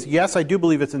point is, yes, I do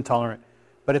believe it's intolerant,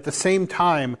 but at the same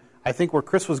time, I think where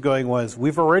Chris was going was, we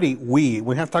have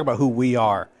to talk about who we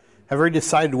are, have already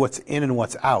decided what's in and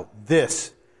what's out.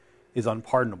 This is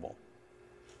unpardonable.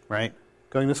 Right?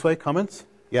 Going this way, comments?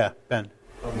 Yeah, Ben.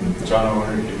 John, I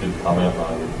wonder if you could comment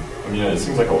on, it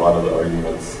seems like a lot of the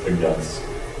arguments against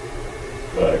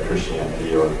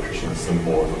Christianity or Christian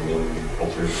symbolism in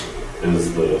culture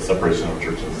is the separation of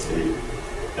church and state.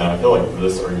 And I feel like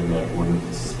this argument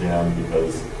wouldn't stand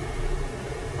because,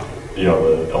 the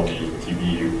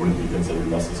LGBT wouldn't be considered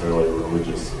necessarily a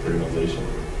religious organization.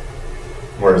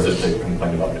 Whereas if they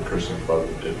complain about the Christian club,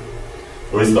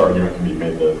 at least the argument can be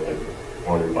made that,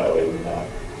 well, you're violating that.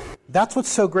 That's what's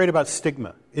so great about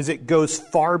stigma, is it goes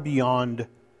far beyond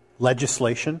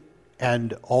legislation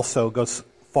and also goes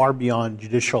far beyond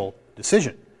judicial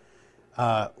decision.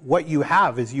 What you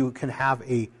have is you can have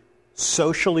a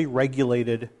socially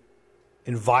regulated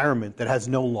environment that has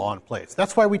no law in place.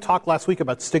 That's why we talked last week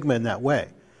about stigma in that way.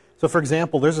 So, for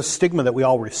example, there's a stigma that we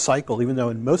all recycle, even though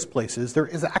in most places there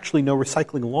is actually no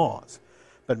recycling laws.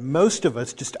 But most of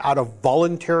us, just out of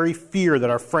voluntary fear that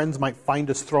our friends might find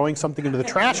us throwing something into the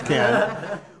trash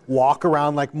can, walk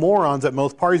around like morons at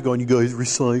most parties going, you guys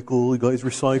recycle,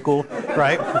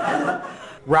 right?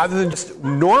 Rather than just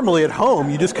normally at home,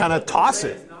 you just kind of toss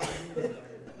it.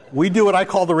 We do what I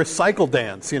call the recycle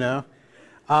dance,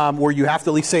 where you have to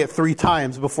at least say it 3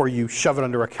 times before you shove it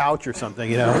under a couch or something,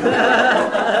 You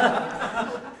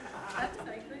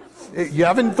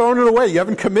haven't thrown it away. You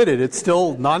haven't committed. It's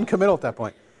still non-committal at that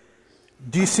point.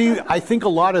 Do you see, I think a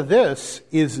lot of this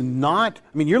is not,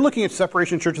 you're looking at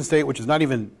separation of church and state, which is not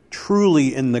even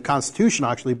truly in the Constitution,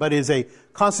 actually, but is a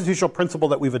constitutional principle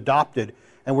that we've adopted,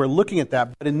 and we're looking at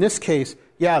that. But in this case,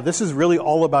 this is really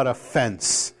all about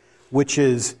offense, which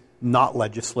is not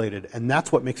legislated. And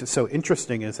that's what makes it so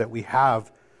interesting, is that we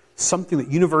have something that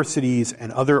universities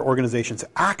and other organizations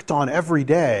act on every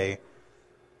day,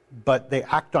 but they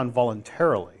act on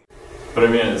voluntarily. But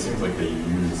it seems like they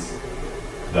use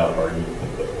that argument.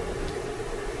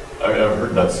 I've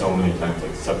heard that so many times,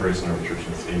 like separation of church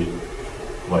and state.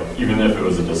 Like, even if it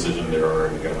was a decision they were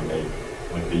already going to make,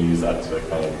 like they use that to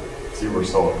kind of see we're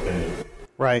still okay.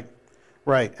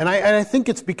 Right. And I think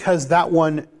it's because that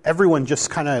one, everyone just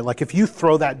kind of, like, if you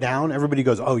throw that down, everybody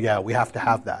goes, oh yeah, we have to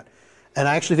have that. And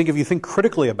I actually think if you think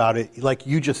critically about it, like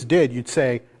you just did, you'd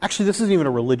say, actually, this isn't even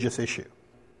a religious issue.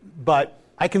 But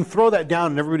I can throw that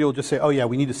down and everybody will just say, oh yeah,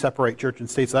 we need to separate church and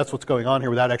state, so that's what's going on here,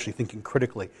 without actually thinking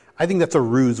critically. I think that's a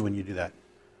ruse when you do that.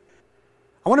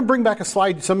 I want to bring back a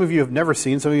slide some of you have never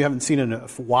seen, some of you haven't seen in a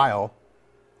while.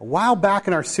 A while back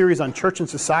in our series on church and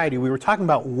society, we were talking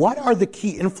about what are the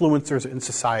key influencers in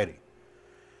society.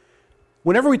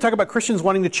 Whenever we talk about Christians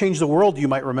wanting to change the world, you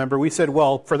might remember, we said,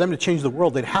 well, for them to change the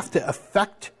world, they'd have to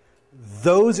affect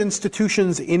those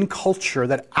institutions in culture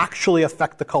that actually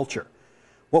affect the culture.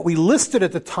 What we listed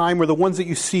at the time were the ones that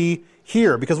you see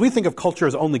here, because we think of culture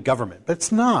as only government, but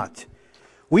it's not.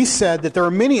 We said that there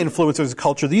are many influencers of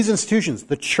culture. These institutions,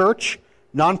 the church,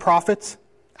 nonprofits,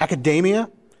 academia,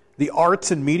 the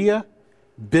arts and media,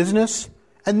 business,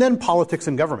 and then politics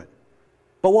and government.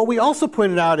 But what we also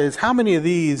pointed out is how many of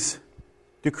these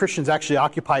do Christians actually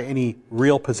occupy any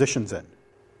real positions in,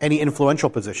 any influential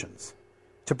positions?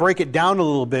 To break it down a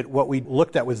little bit, what we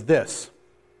looked at was this.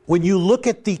 When you look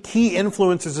at the key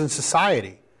influences in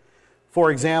society,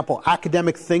 for example,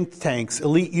 academic think tanks,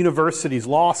 elite universities,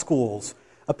 law schools,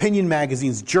 opinion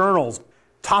magazines, journals,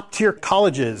 top-tier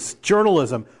colleges,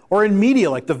 journalism, or in media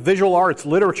like the visual arts,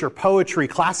 literature, poetry,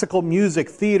 classical music,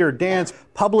 theater, dance,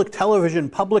 public television,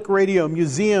 public radio,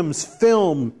 museums,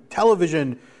 film,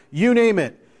 television, you name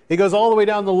it. It goes all the way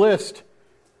down the list.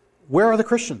 Where are the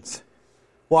Christians?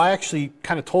 Well, I actually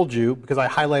kind of told you, because I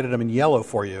highlighted them in yellow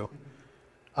for you.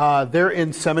 They're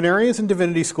in seminaries and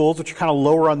divinity schools, which are kind of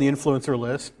lower on the influencer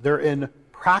list. They're in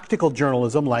practical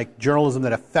journalism, like journalism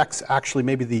that affects actually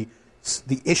maybe the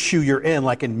issue you're in,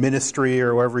 like in ministry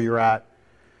or wherever you're at.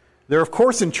 They're, of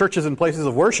course, in churches and places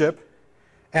of worship,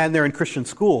 and they're in Christian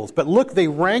schools. But look, they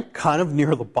rank kind of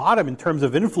near the bottom in terms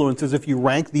of influences if you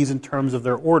rank these in terms of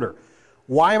their order.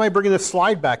 Why am I bringing this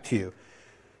slide back to you?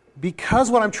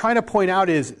 Because what I'm trying to point out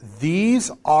is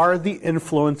these are the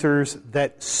influencers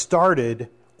that started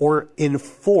or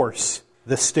enforce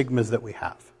the stigmas that we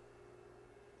have.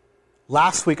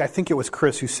 Last week, I think it was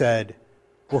Chris who said,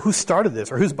 well, who started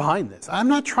this or who's behind this? I'm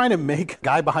not trying to make a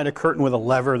guy behind a curtain with a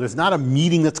lever. There's not a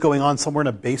meeting that's going on somewhere in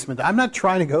a basement. I'm not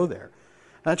trying to go there.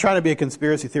 I'm not trying to be a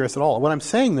conspiracy theorist at all. What I'm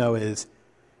saying, though, is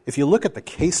if you look at the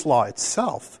case law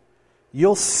itself,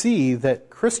 you'll see that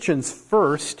Christians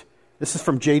first, this is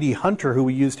from J.D. Hunter, who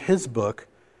we used his book,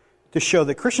 to show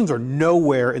that Christians are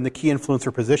nowhere in the key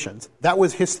influencer positions. That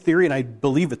was his theory, and I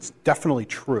believe it's definitely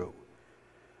true.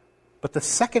 But the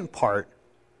second part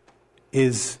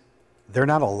is they're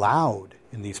not allowed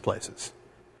in these places.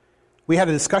 We had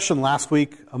a discussion last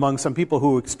week among some people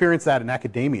who experienced that in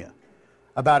academia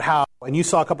about how, and you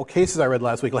saw a couple cases I read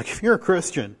last week, like if you're a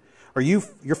Christian or you're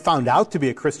found out to be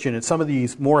a Christian in some of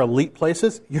these more elite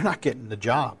places, you're not getting the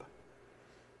job.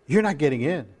 You're not getting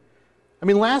in. I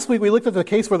mean, last week we looked at the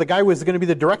case where the guy was going to be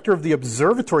the director of the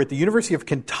observatory at the University of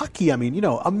Kentucky. I mean,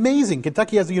 amazing.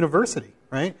 Kentucky has a university,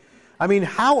 right? I mean,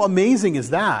 how amazing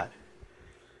is that?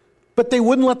 But they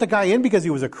wouldn't let the guy in because he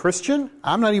was a Christian?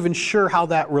 I'm not even sure how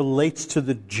that relates to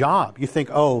the job. You think,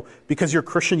 oh, because you're a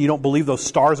Christian, you don't believe those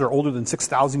stars are older than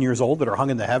 6,000 years old that are hung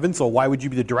in the heavens, so why would you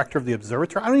be the director of the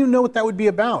observatory? I don't even know what that would be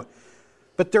about.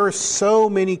 But there are so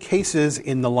many cases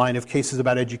in the line of cases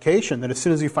about education that as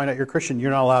soon as you find out you're a Christian,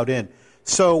 you're not allowed in.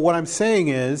 So what I'm saying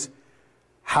is,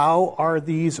 how are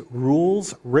these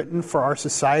rules written for our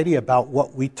society about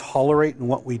what we tolerate and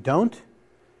what we don't?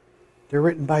 They're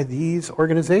written by these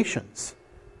organizations.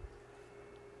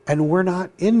 And we're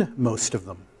not in most of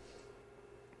them.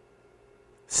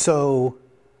 So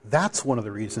that's one of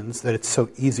the reasons that it's so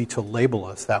easy to label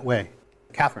us that way.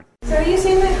 Catherine. So are you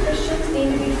saying that Christians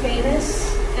need to be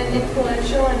famous and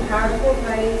influential and powerful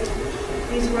by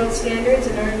these world standards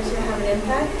in order to have an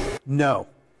impact? No.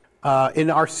 In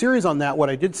our series on that, what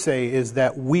I did say is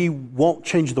that we won't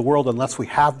change the world unless we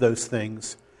have those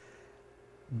things,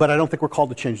 but I don't think we're called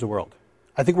to change the world.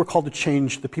 I think we're called to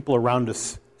change the people around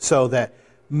us so that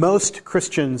most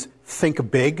Christians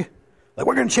think big, like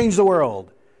we're going to change the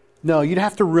world. No, you'd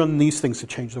have to run these things to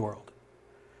change the world.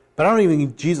 But I don't even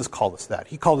think Jesus called us that.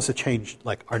 He called us to change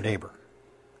like our neighbor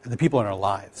and the people in our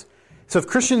lives. So if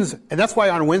Christians, and that's why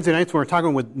on Wednesday nights when we're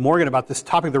talking with Morgan about this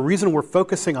topic, the reason we're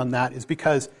focusing on that is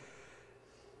because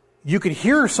you could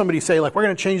hear somebody say, like, we're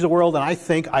going to change the world, and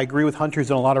I agree with Hunter, who's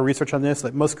done a lot of research on this,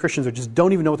 that most Christians just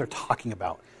don't even know what they're talking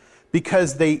about.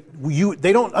 Because they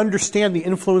don't understand the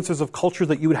influences of culture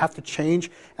that you would have to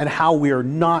change and how we are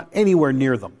not anywhere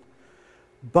near them.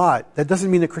 But that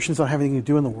doesn't mean that Christians don't have anything to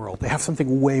do in the world. They have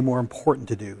something way more important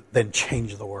to do than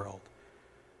change the world.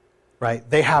 Right?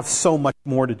 They have so much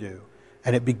more to do.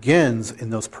 And it begins in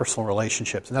those personal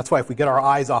relationships. And that's why if we get our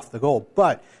eyes off the goal.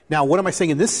 But now, what am I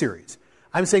saying in this series?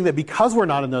 I'm saying that because we're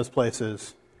not in those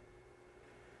places,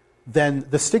 then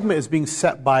the stigma is being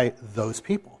set by those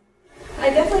people.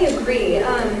 I definitely agree.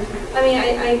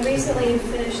 I recently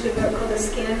finished a book called The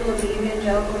Scandal of the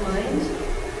Evangelical Mind.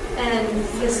 And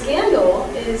the scandal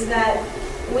is that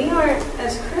we aren't,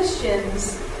 as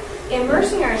Christians,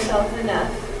 immersing ourselves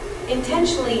enough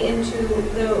intentionally into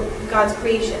God's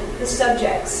creation, the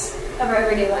subjects of our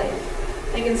everyday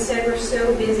life. Like instead we're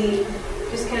so busy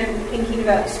just kind of thinking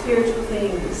about spiritual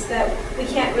things that we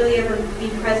can't really ever be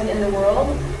present in the world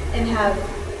and have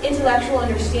intellectual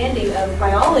understanding of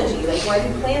biology, like why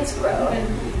do plants grow,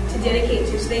 and to dedicate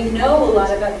to. So they know a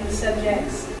lot about these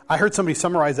subjects. I heard somebody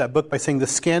summarize that book by saying the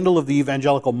scandal of the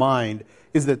evangelical mind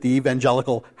is that the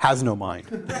evangelical has no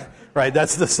mind. Right?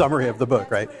 That's the summary of the book,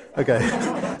 right? Okay.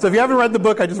 So if you haven't read the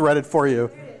book, I just read it for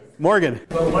you. Morgan.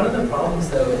 But one of the problems,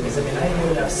 though, is, I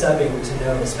knew enough subbing to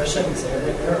know, especially in this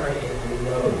area, there are a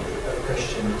load of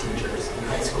Christian teachers in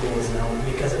high schools now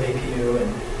because of APU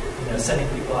and, sending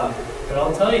people out. But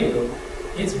I'll tell you,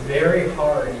 it's very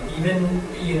hard, even,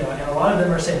 and a lot of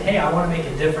them are saying, hey, I want to make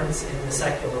a difference in the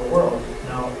secular world.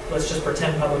 Now, let's just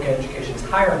pretend public education is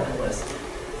higher on that list.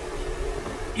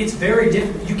 It's very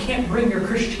different. You can't bring your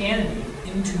Christianity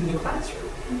into the classroom.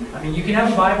 You can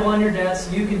have a Bible on your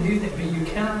desk, you can do things, but you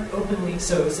cannot openly.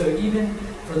 So even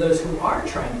for those who are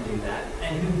trying to do that,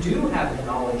 and who do have the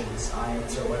knowledge in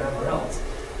science or whatever else,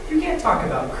 you can't talk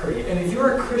about creation. And if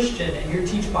you're a Christian and you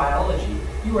teach biology,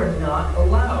 you are not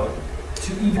allowed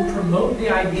to even promote the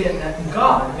idea that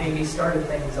God maybe started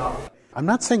things off. I'm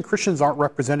not saying Christians aren't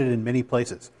represented in many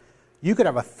places. You could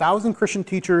have 1,000 Christian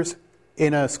teachers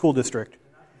in a school district.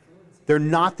 They're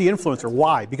not the influencer.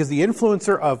 Why? Because the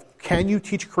influencer of can you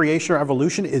teach creation or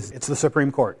evolution it's the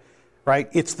Supreme Court, right?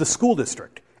 It's the school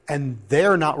district. And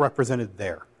they're not represented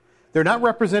there. They're not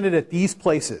represented at these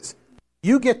places.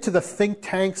 You get to the think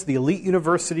tanks, the elite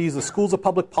universities, the schools of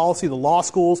public policy, the law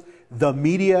schools, the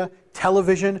media,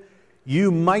 television,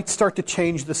 you might start to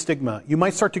change the stigma. You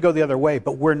might start to go the other way,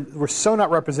 but we're so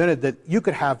not represented that you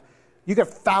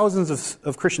have thousands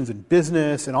of Christians in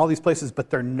business and all these places, but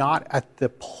they're not at the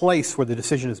place where the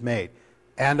decision is made.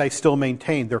 And I still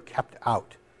maintain they're kept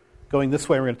out. Going this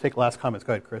way, we're going to take last comments.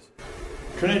 Go ahead, Chris.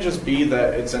 Couldn't it just be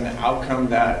that it's an outcome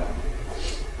that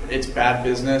it's bad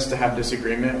business to have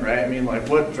disagreement, right?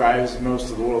 What drives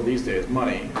most of the world these days?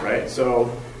 Money, right?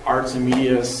 So arts and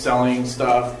media is selling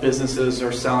stuff, businesses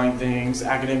are selling things,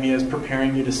 academia is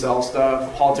preparing you to sell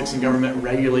stuff, politics and government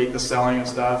regulate the selling of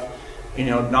stuff,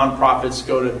 nonprofits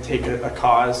go to take a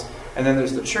cause, and then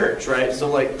there's the church, right?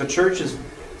 So the church is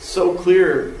so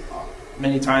clear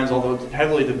many times, although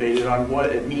heavily debated, on what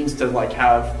it means to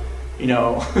have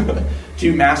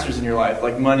two masters in your life,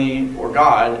 like money or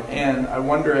God. And I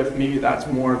wonder if maybe that's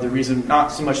more of the reason,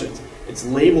 not so much it's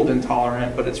labeled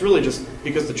intolerant, but it's really just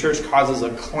because the church causes a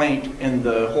clank in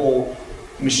the whole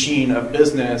machine of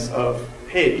business of,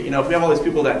 hey, if we have all these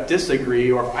people that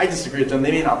disagree, or if I disagree with them,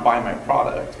 they may not buy my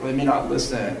product, or they may not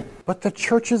listen. But the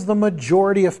church is the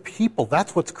majority of people.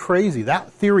 That's what's crazy.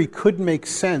 That theory could make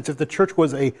sense if the church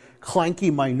was a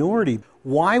clanky minority.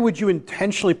 Why would you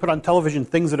intentionally put on television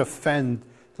things that offend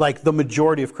the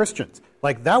majority of Christians?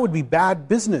 That would be bad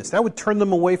business. That would turn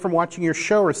them away from watching your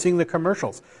show or seeing the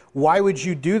commercials. Why would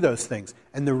you do those things?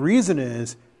 And the reason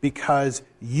is because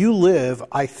you live,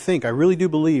 I really do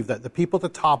believe that the people at the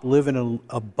top live in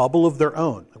a bubble of their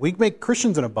own. We make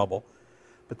Christians in a bubble,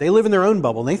 but they live in their own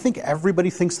bubble, and they think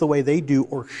everybody thinks the way they do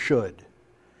or should.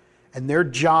 and their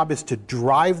job is to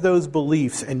drive those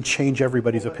beliefs and change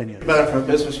everybody's opinion. But from a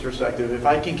business perspective, if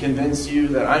I can convince you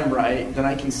that I'm right, then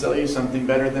I can sell you something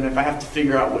better than if I have to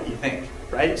figure out what you think,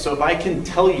 right? So if I can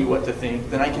tell you what to think,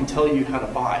 then I can tell you how to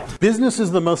buy. Business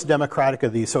is the most democratic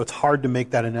of these, so it's hard to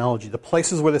make that analogy. The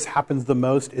places where this happens the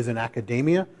most is in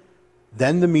academia,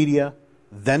 then the media,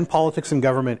 then politics and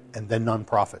government, and then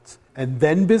nonprofits. And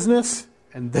then business,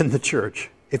 and then the church,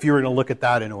 if you were going to look at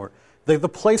that in order. The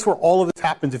place where all of this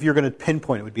happens, if you're going to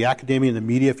pinpoint it, would be academia and the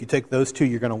media. If you take those two,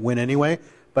 you're going to win anyway.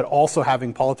 But also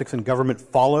having politics and government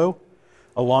follow,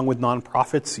 along with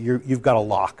nonprofits, you've got a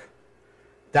lock.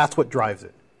 That's what drives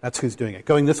it. That's who's doing it.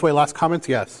 Going this way, last comments?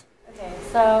 Yes? Okay,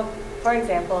 so, for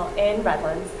example, in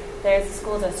Redlands, there's a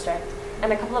school district,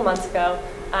 and a couple of months ago,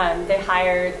 they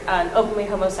hired an openly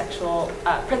homosexual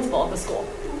principal of the school.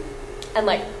 And,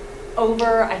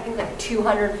 over, I think,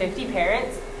 250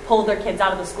 parents pulled their kids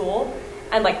out of the school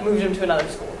and moved them to another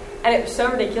school. And it was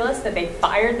so ridiculous that they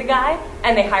fired the guy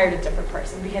and they hired a different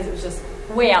person because it was just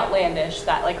way outlandish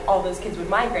that all those kids would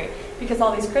migrate, because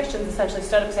all these Christians essentially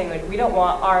stood up saying we don't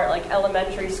want our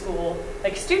elementary school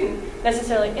student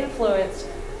necessarily influenced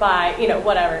by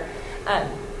whatever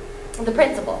the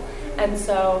principal. And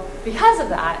so because of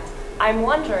that, I'm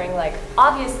wondering,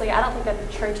 obviously I don't think that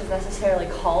the church is necessarily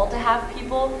called to have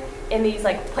people in these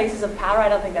places of power. I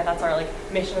don't think that that's our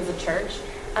mission as a church.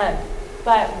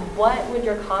 But what would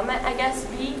your comment, I guess,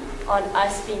 be on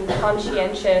us being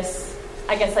conscientious,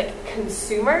 I guess,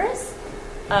 consumers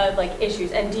of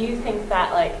issues? And do you think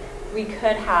that we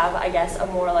could have, I guess, a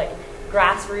more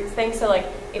grassroots thing? So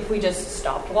if we just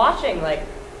stopped watching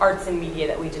arts and media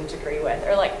that we didn't agree with,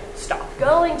 or stopped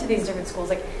going to these different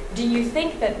schools, do you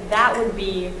think that that would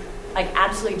be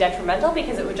absolutely detrimental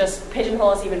because it would just pigeonhole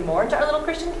us even more into our little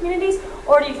Christian communities?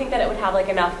 Or do you think that it would have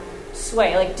enough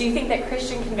sway? Do you think that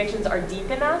Christian convictions are deep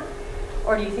enough,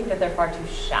 or do you think that they're far too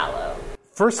shallow?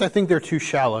 First, I think they're too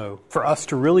shallow for us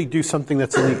to really do something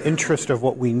that's in the interest of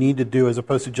what we need to do as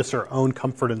opposed to just our own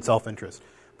comfort and self-interest.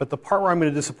 But the part where I'm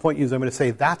going to disappoint you is I'm going to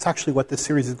say that's actually what this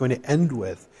series is going to end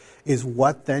with, is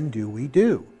what then do we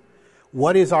do?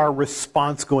 What is our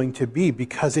response going to be?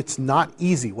 Because it's not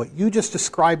easy. What you just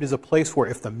described is a place where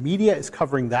if the media is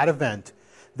covering that event,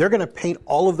 they're going to paint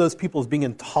all of those people as being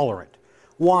intolerant.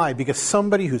 Why? Because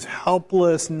somebody who's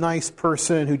helpless, nice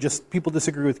person, who just people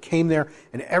disagree with, came there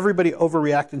and everybody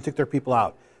overreacted and took their people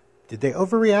out. Did they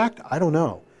overreact? I don't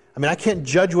know. I mean, I can't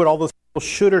judge what all those people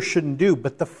should or shouldn't do,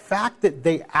 but the fact that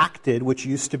they acted, which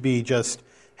used to be just,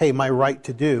 hey, my right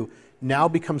to do, now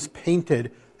becomes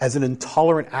painted as an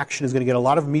intolerant action is going to get a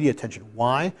lot of media attention.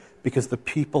 Why? Because the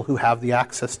people who have the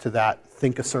access to that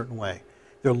think a certain way.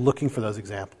 They're looking for those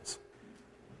examples.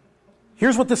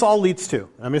 Here's what this all leads to.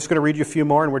 I'm just going to read you a few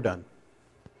more and we're done.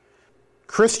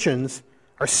 Christians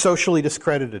are socially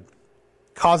discredited,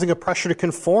 causing a pressure to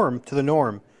conform to the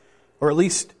norm, or at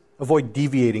least avoid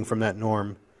deviating from that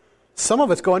norm. Some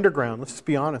of us go underground, let's just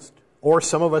be honest. Or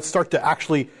some of us start to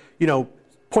actually,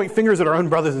 point fingers at our own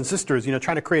brothers and sisters,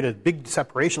 trying to create a big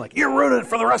separation, you're ruining it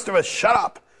for the rest of us, shut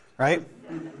up, right?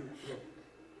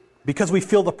 Because we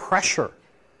feel the pressure.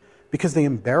 Because they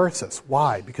embarrass us.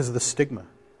 Why? Because of the stigma.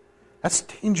 That's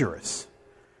dangerous.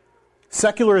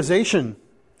 Secularization,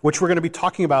 which we're going to be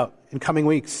talking about in coming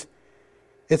weeks,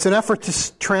 it's an effort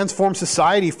to transform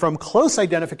society from close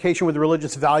identification with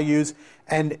religious values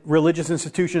and religious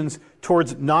institutions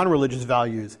towards non-religious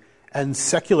values and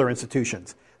secular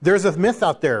institutions. There's a myth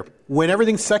out there. When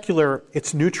everything's secular,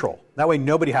 it's neutral. That way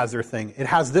nobody has their thing. It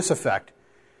has this effect.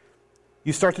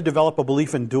 You start to develop a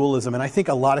belief in dualism, and I think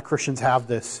a lot of Christians have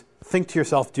this. Think to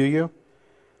yourself, do you?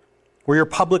 Where your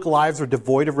public lives are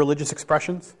devoid of religious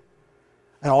expressions,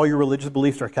 and all your religious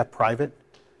beliefs are kept private.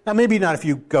 Now, maybe not if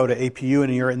you go to APU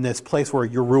and you're in this place where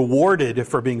you're rewarded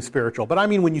for being spiritual, but I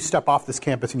mean when you step off this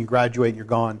campus and you graduate and you're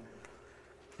gone.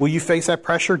 Will you face that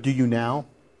pressure? Do you now?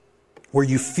 Where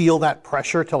you feel that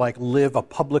pressure to live a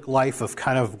public life of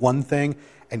kind of one thing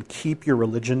and keep your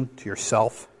religion to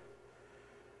yourself?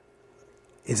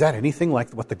 Is that anything like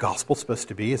what the gospel's supposed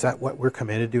to be? Is that what we're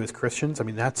commanded to do as Christians? I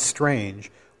mean, that's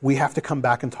strange. We have to come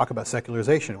back and talk about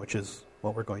secularization, which is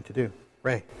what we're going to do.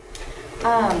 Ray?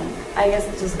 I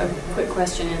guess just a quick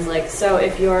question is so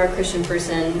if you're a Christian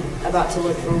person about to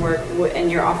look for work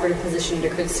and you're offered a position at a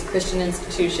Christian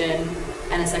institution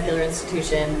and a secular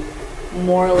institution,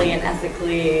 morally and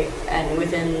ethically and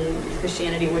within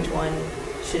Christianity, which one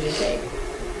should you take?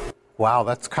 Wow,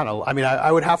 that's kind of,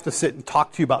 I would have to sit and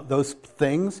talk to you about those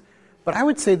things, but I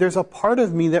would say there's a part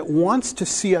of me that wants to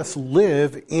see us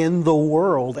live in the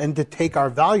world and to take our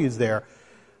values there,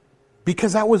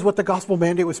 because that was what the gospel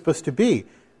mandate was supposed to be.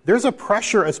 There's a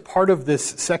pressure as part of this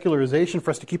secularization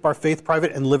for us to keep our faith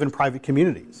private and live in private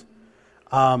communities.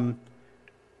 And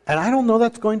I don't know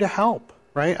that's going to help,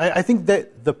 right? I think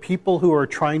that the people who are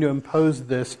trying to impose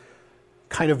this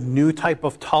kind of new type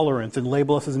of tolerance and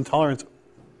label us as intolerant,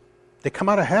 they come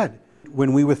out ahead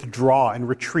when we withdraw and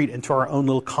retreat into our own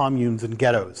little communes and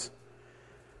ghettos.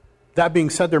 That being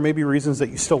said, there may be reasons that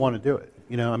you still want to do it.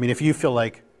 I mean, if you feel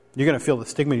like you're going to feel the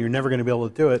stigma and you're never going to be able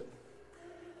to do it,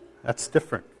 that's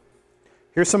different.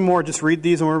 Here's some more. Just read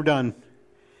these and we're done.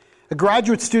 A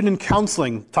graduate student in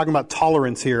counseling, talking about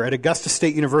tolerance here, at Augusta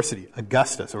State University,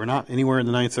 Augusta, so we're not anywhere in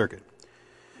the Ninth Circuit,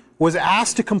 was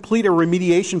asked to complete a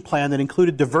remediation plan that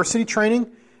included diversity training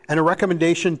and a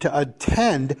recommendation to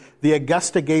attend the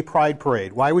Augusta Gay Pride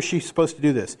Parade. Why was she supposed to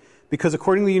do this? Because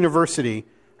according to the university,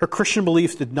 her Christian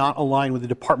beliefs did not align with the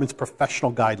department's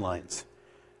professional guidelines.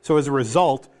 So as a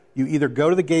result, you either go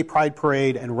to the Gay Pride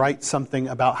Parade and write something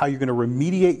about how you're going to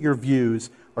remediate your views,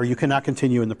 or you cannot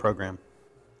continue in the program.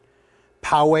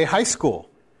 Poway High School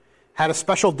had a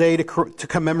special day to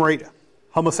commemorate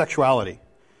homosexuality.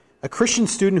 A Christian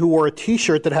student who wore a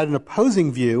T-shirt that had an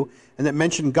opposing view and that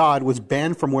mentioned God was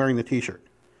banned from wearing the T-shirt.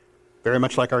 Very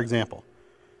much like our example.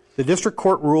 The district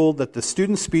court ruled that the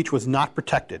student's speech was not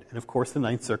protected, and of course the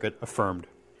Ninth Circuit affirmed.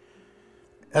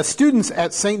 As students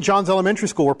at St. John's Elementary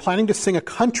School were planning to sing a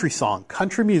country song,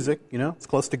 country music, it's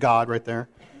close to God right there.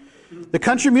 The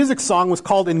country music song was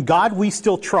called In God We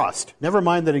Still Trust. Never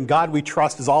mind that In God We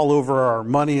Trust is all over our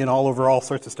money and all over all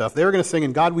sorts of stuff. They were going to sing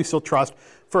In God We Still Trust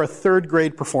for a third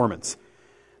grade performance.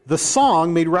 The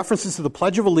song made references to the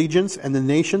Pledge of Allegiance and the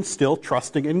nation still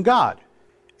trusting in God.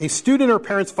 A student and her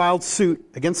parents filed suit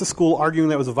against the school, arguing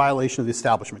that it was a violation of the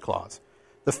Establishment Clause.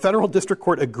 The federal district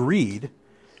court agreed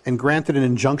and granted an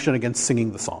injunction against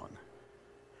singing the song.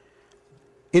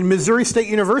 In Missouri State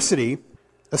University,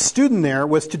 a student there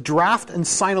was to draft and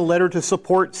sign a letter to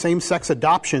support same-sex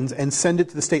adoptions and send it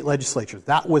to the state legislature.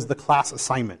 That was the class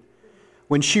assignment.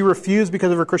 When she refused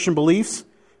because of her Christian beliefs,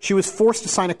 she was forced to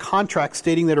sign a contract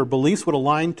stating that her beliefs would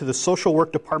align to the social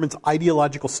work department's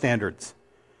ideological standards.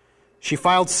 She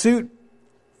filed suit.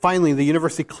 Finally, the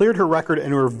university cleared her record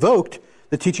and revoked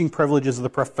the teaching privileges of the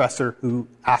professor who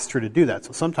asked her to do that.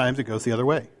 So sometimes it goes the other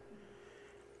way.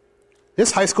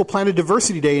 This high school planned a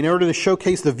diversity day in order to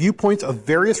showcase the viewpoints of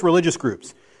various religious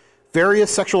groups, various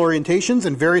sexual orientations,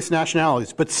 and various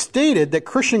nationalities, but stated that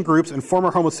Christian groups and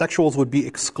former homosexuals would be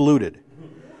excluded.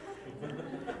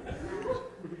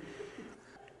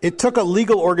 It took a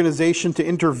legal organization to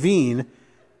intervene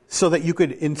so that you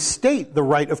could instate the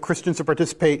right of Christians to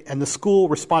participate, and the school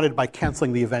responded by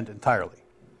canceling the event entirely,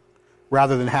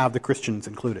 rather than have the Christians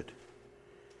included.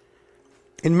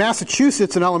 In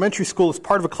Massachusetts, an elementary school, as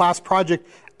part of a class project,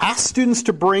 asked students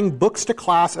to bring books to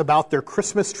class about their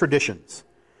Christmas traditions.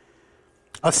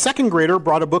 A second grader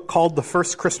brought a book called The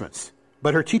First Christmas,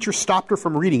 but her teacher stopped her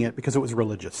from reading it because it was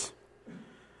religious.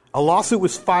 A lawsuit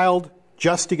was filed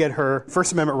just to get her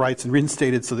First Amendment rights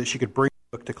reinstated so that she could bring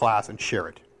the book to class and share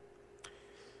it.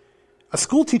 A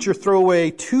school teacher threw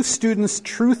away 2 students'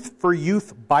 Truth for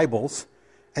Youth Bibles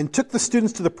and took the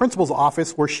students to the principal's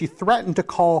office, where she threatened to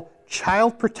call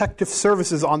Child Protective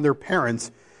Services on their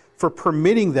parents for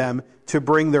permitting them to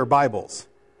bring their Bibles.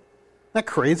 Isn't that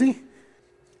crazy?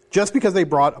 Just because they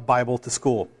brought a Bible to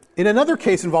school. In another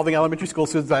case involving elementary school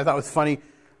students that I thought was funny,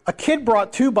 a kid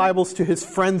brought 2 Bibles to his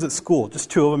friends at school, just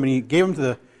 2 of them, and he gave them to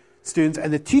the students,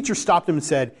 and the teacher stopped him and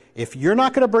said, if you're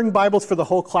not going to bring Bibles for the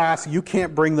whole class, you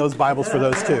can't bring those Bibles for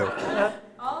those 2.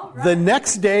 The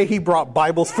next day, he brought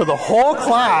Bibles for the whole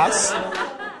class,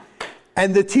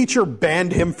 and the teacher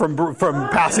banned him from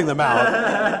passing them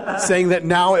out, saying that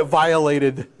now it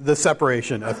violated the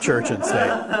separation of church and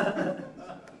state.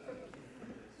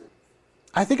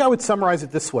 I think I would summarize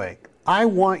it this way. I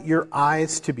want your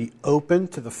eyes to be open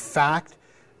to the fact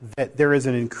that there is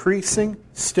an increasing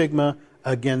stigma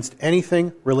against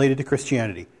anything related to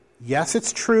Christianity. Yes,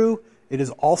 it's true. It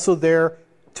is also there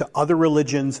to other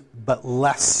religions, but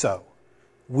less so.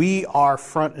 We are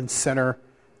front and center.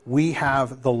 We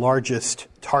have the largest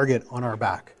target on our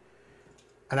back.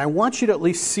 And I want you to at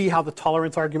least see how the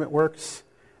tolerance argument works.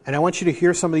 And I want you to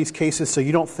hear some of these cases so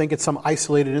you don't think it's some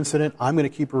isolated incident. I'm going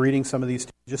to keep reading some of these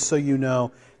just so you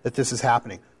know that this is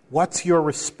happening. What's your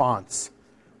response?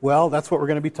 Well, that's what we're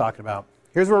going to be talking about.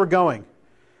 Here's where we're going.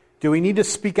 Do we need to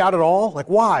speak out at all? Like,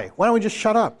 why? Why don't we just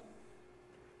shut up?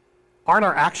 Aren't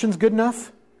our actions good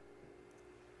enough?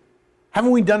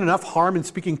 Haven't we done enough harm in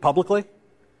speaking publicly?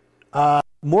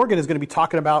 Morgan is going to be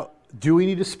talking about, do we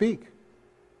need to speak?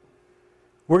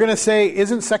 We're going to say,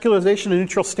 isn't secularization a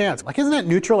neutral stance? Like, isn't that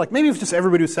neutral? Like, maybe if just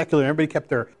everybody was secular and everybody kept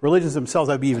their religions themselves,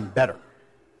 that would be even better.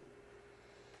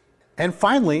 And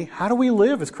finally, how do we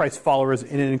live as Christ followers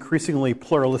in an increasingly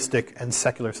pluralistic and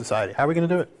secular society? How are we going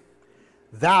to do it?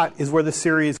 That is where the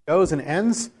series goes and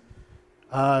ends.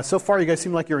 So far, you guys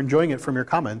seem like you're enjoying it from your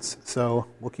comments, so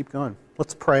we'll keep going.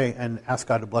 Let's pray and ask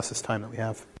God to bless this time that we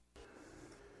have.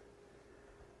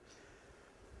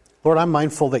 Lord, I'm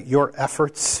mindful that your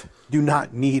efforts do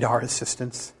not need our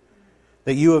assistance,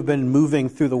 that you have been moving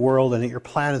through the world and that your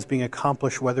plan is being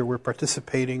accomplished whether we're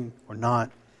participating or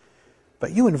not.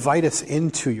 But you invite us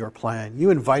into your plan. You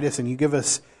invite us and you give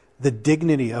us the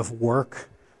dignity of work,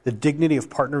 the dignity of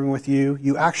partnering with you.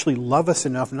 You actually love us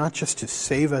enough not just to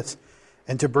save us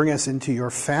and to bring us into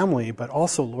your family, but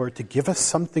also, Lord, to give us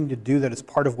something to do that is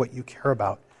part of what you care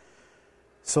about.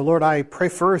 So, Lord, I pray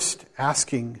first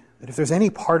asking that if there's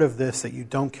any part of this that you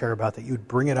don't care about, that you'd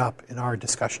bring it up in our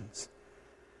discussions.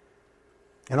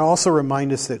 And also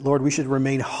remind us that, Lord, we should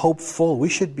remain hopeful. We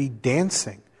should be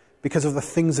dancing because of the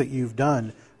things that you've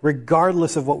done,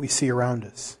 regardless of what we see around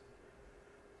us.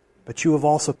 But you have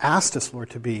also asked us, Lord,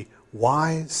 to be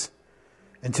wise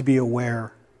and to be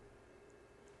aware.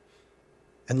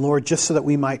 And Lord, just so that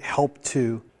we might help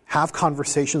to have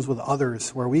conversations with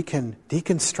others where we can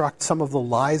deconstruct some of the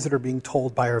lies that are being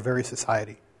told by our very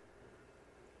society.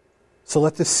 So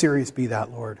let this series be that,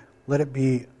 Lord. Let it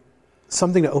be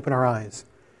something to open our eyes,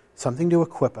 something to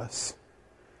equip us,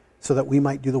 so that we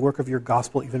might do the work of your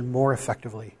gospel even more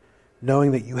effectively,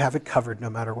 knowing that you have it covered no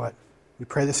matter what. We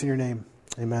pray this in your name.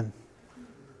 Amen.